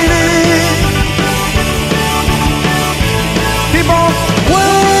 Keep on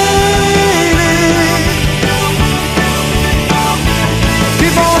waiting.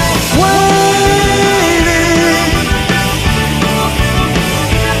 Keep on waiting.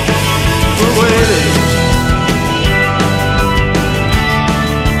 We're waiting.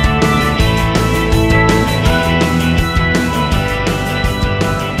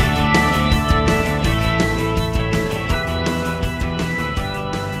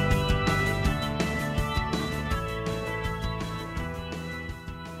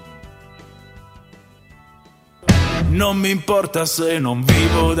 Non mi importa se non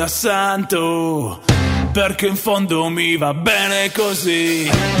vivo da santo, perché in fondo mi va bene così.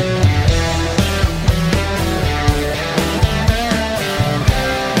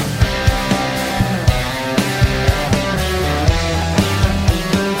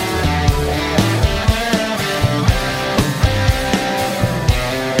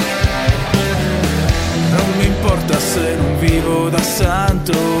 Non mi importa se non vivo da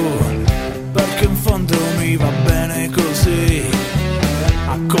santo, perché in fondo mi va bene così,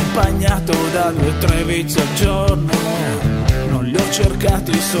 accompagnato da 2 o 3 vizi al giorno. Non li ho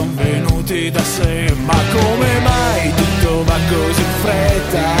cercati, son venuti da sé. Ma come mai tutto va così in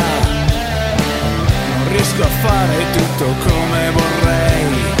fretta? Non riesco a fare tutto come vorrei.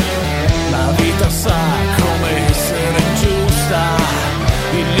 La vita sa come essere ingiusta,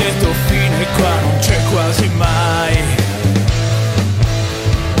 il lieto fine qua non c'è quasi mai.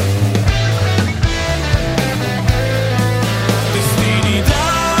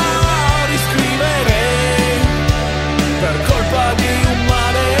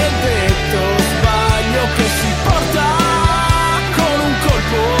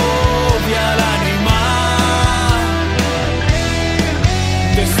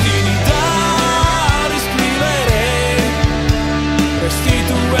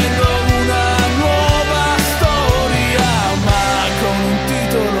 Restituendo una nuova storia.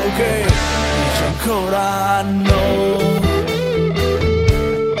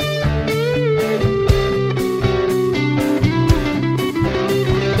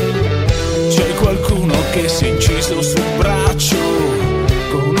 che si è inciso sul braccio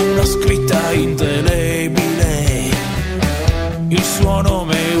con una scritta indelebile. Il suo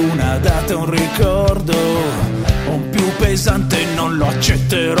nome, una data, un ricordo, un più pesante non lo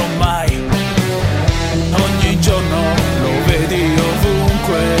accetterò mai. Ogni giorno lo vedi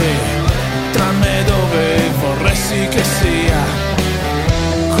ovunque, tranne dove vorresti che sia,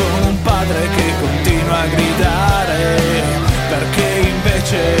 con un padre che continua a gridare, perché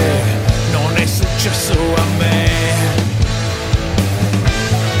invece non è successo a me.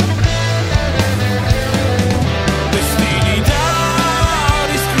 Destini da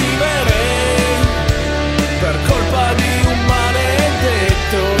riscrivere per colpa di un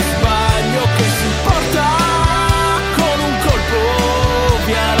maledetto sbaglio che si porta con un colpo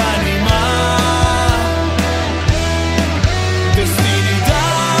via l'anima. Destini da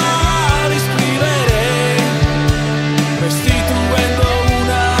riscrivere, restituendo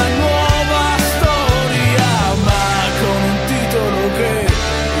una nuova storia, ma con un titolo che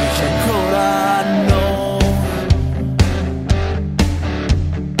dice ancora no.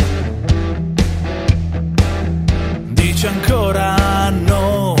 Dice ancora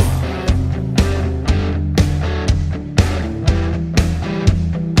no.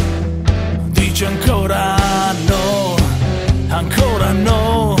 Dice ancora no. Ancora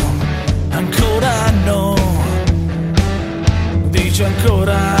no. Ancora no. Dice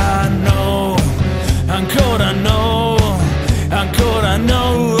ancora no. Ancora no. Ancora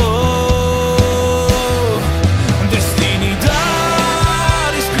no. Destini da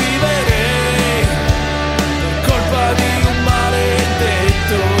riscrivere per colpa di un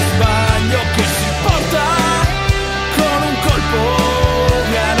maledetto sbaglio che si porta con un colpo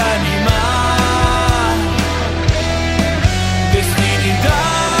via l'anima. Destini da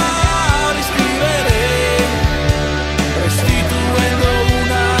riscrivere, restituendo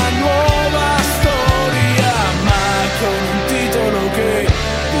una nuova storia, ma con un titolo che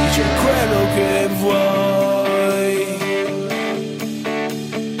dice quello che vuoi.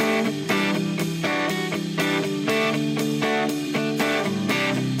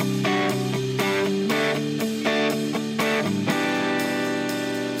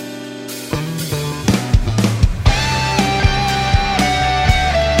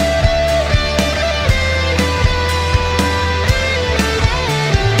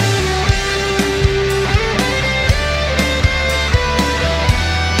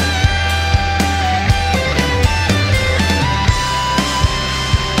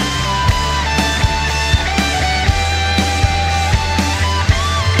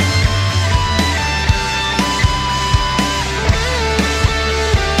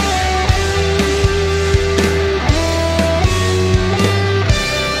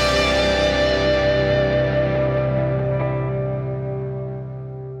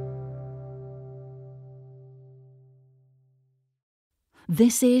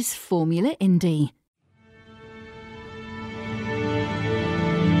 This is Formula Indie.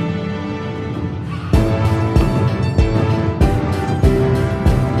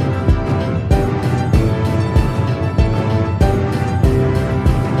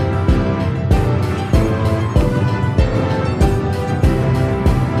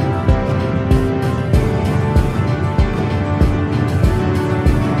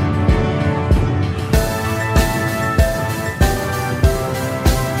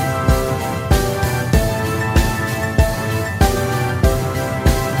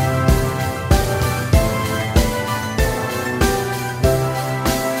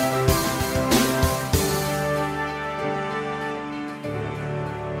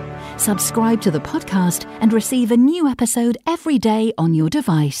 Subscribe to the podcast and receive a new episode every day on your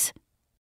device.